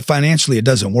like, yeah, but financially it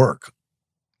doesn't work.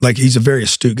 Like he's a very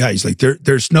astute guy. He's like,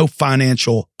 there's no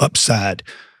financial upside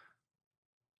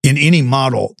in any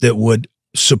model that would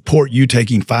support you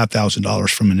taking $5,000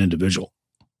 from an individual.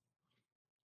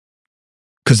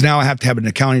 Because now I have to have an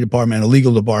accounting department, a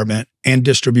legal department, and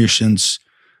distributions,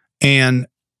 and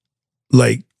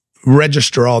like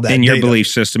register all that. And your data. belief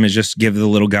system is just give the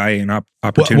little guy an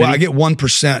opportunity. Well, I get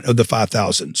 1% of the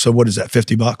 5,000. So what is that?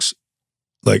 $50?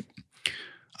 Like,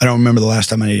 I don't remember the last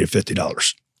time I needed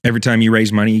 $50. Every time you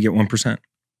raise money, you get 1%.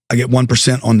 I get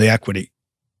 1% on the equity.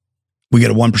 We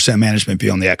get a 1% management fee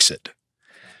on the exit.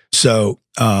 So,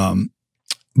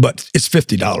 but it's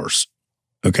 $50.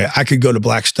 Okay, I could go to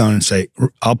Blackstone and say,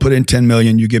 I'll put in 10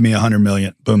 million, you give me 100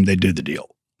 million. Boom, they do the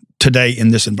deal. Today in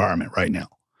this environment right now.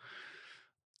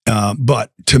 But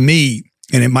to me,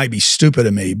 and it might be stupid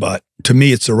of me, but to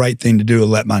me, it's the right thing to do to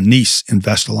let my niece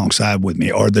invest alongside with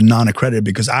me or the non-accredited,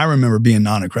 because I remember being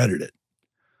non-accredited.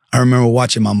 I remember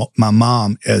watching my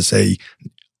mom as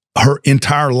her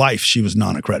entire life, she was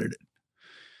non-accredited.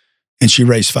 And she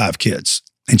raised 5 kids.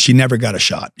 And she never got a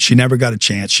shot. She never got a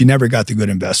chance. She never got the good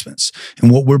investments.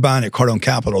 And what we're buying at Cardone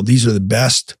Capital, these are the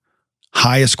best,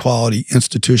 highest quality,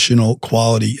 institutional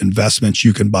quality investments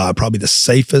you can buy. Probably the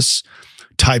safest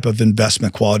type of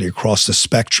investment quality across the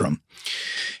spectrum.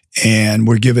 And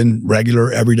we're giving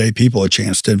regular, everyday people a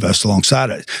chance to invest alongside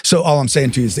it. So all I'm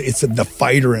saying to you is it's the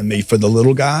fighter in me for the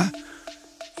little guy,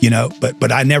 you know,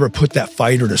 but I never put that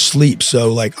fighter to sleep.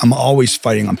 So like, I'm always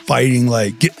fighting. I'm fighting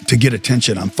like to get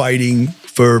attention. I'm fighting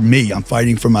for me. I'm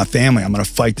fighting for my family. I'm going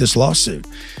to fight this lawsuit.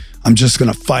 I'm just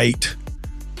going to fight,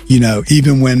 you know,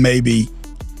 even when maybe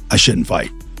I shouldn't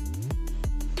fight.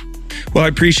 Well, I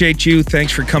appreciate you.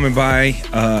 Thanks for coming by.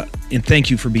 And thank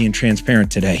you for being transparent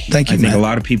today. Thank you, I think man. a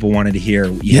lot of people wanted to hear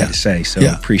what you had to say, so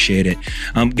appreciate it.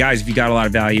 Guys, if you got a lot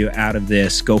of value out of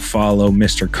this, go follow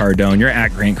Mr. Cardone. You're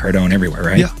at Grant Cardone everywhere,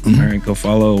 right? Yeah. Mm-hmm. All right, go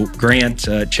follow Grant.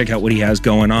 Check out what he has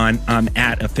going on. I'm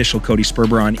at official Cody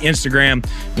Sperber on Instagram.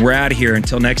 We're out of here.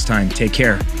 Until next time, take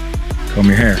care. Comb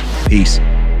your hair. Peace.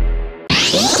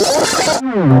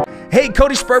 Hey,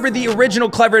 Cody Sperber, the original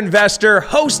Clever Investor,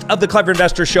 host of the Clever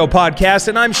Investor Show podcast,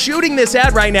 and I'm shooting this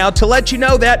ad right now to let you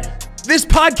know that this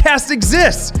podcast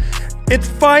exists. It's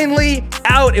finally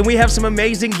out, and we have some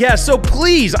amazing guests. So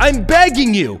please, I'm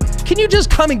begging you, can you just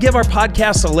come and give our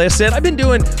podcast a listen? I've been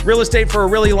doing real estate for a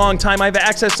really long time. I've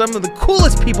accessed some of the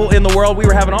coolest people in the world. We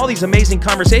were having all these amazing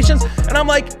conversations, and I'm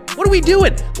like, what are we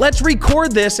doing? Let's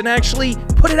record this and actually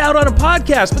put it out on a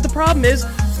podcast. But the problem is,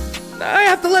 I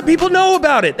have to let people know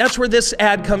about it. That's where this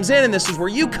ad comes in, and this is where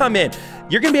you come in.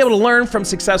 You're going to be able to learn from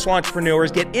successful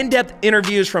entrepreneurs, get in-depth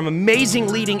interviews from amazing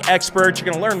leading experts. You're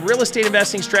going to learn real estate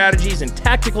investing strategies and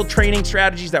tactical training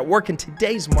strategies that work in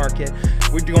today's market.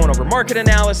 We're going over market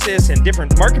analysis and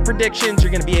different market predictions.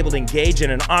 You're going to be able to engage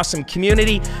in an awesome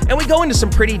community. And we go into some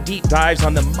pretty deep dives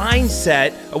on the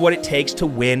mindset of what it takes to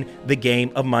win the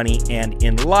game of money and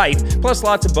in life, plus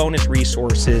lots of bonus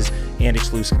resources and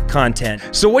exclusive content.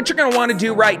 So what you're going to want to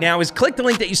do right now is click the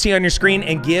link that you see on your screen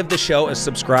and give the show a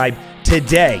subscribe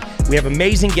today. We have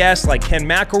amazing guests like Ken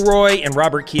McElroy and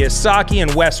Robert Kiyosaki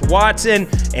and Wes Watson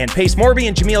and Pace Morby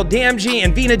and Jamil Damji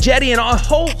and Vina Jetty and a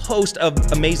whole host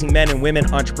of amazing men and women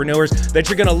entrepreneurs that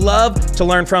you're going to love to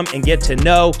learn from and get to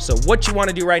know. So what you want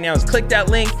to do right now is click that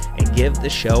link and give the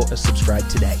show a subscribe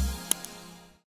today.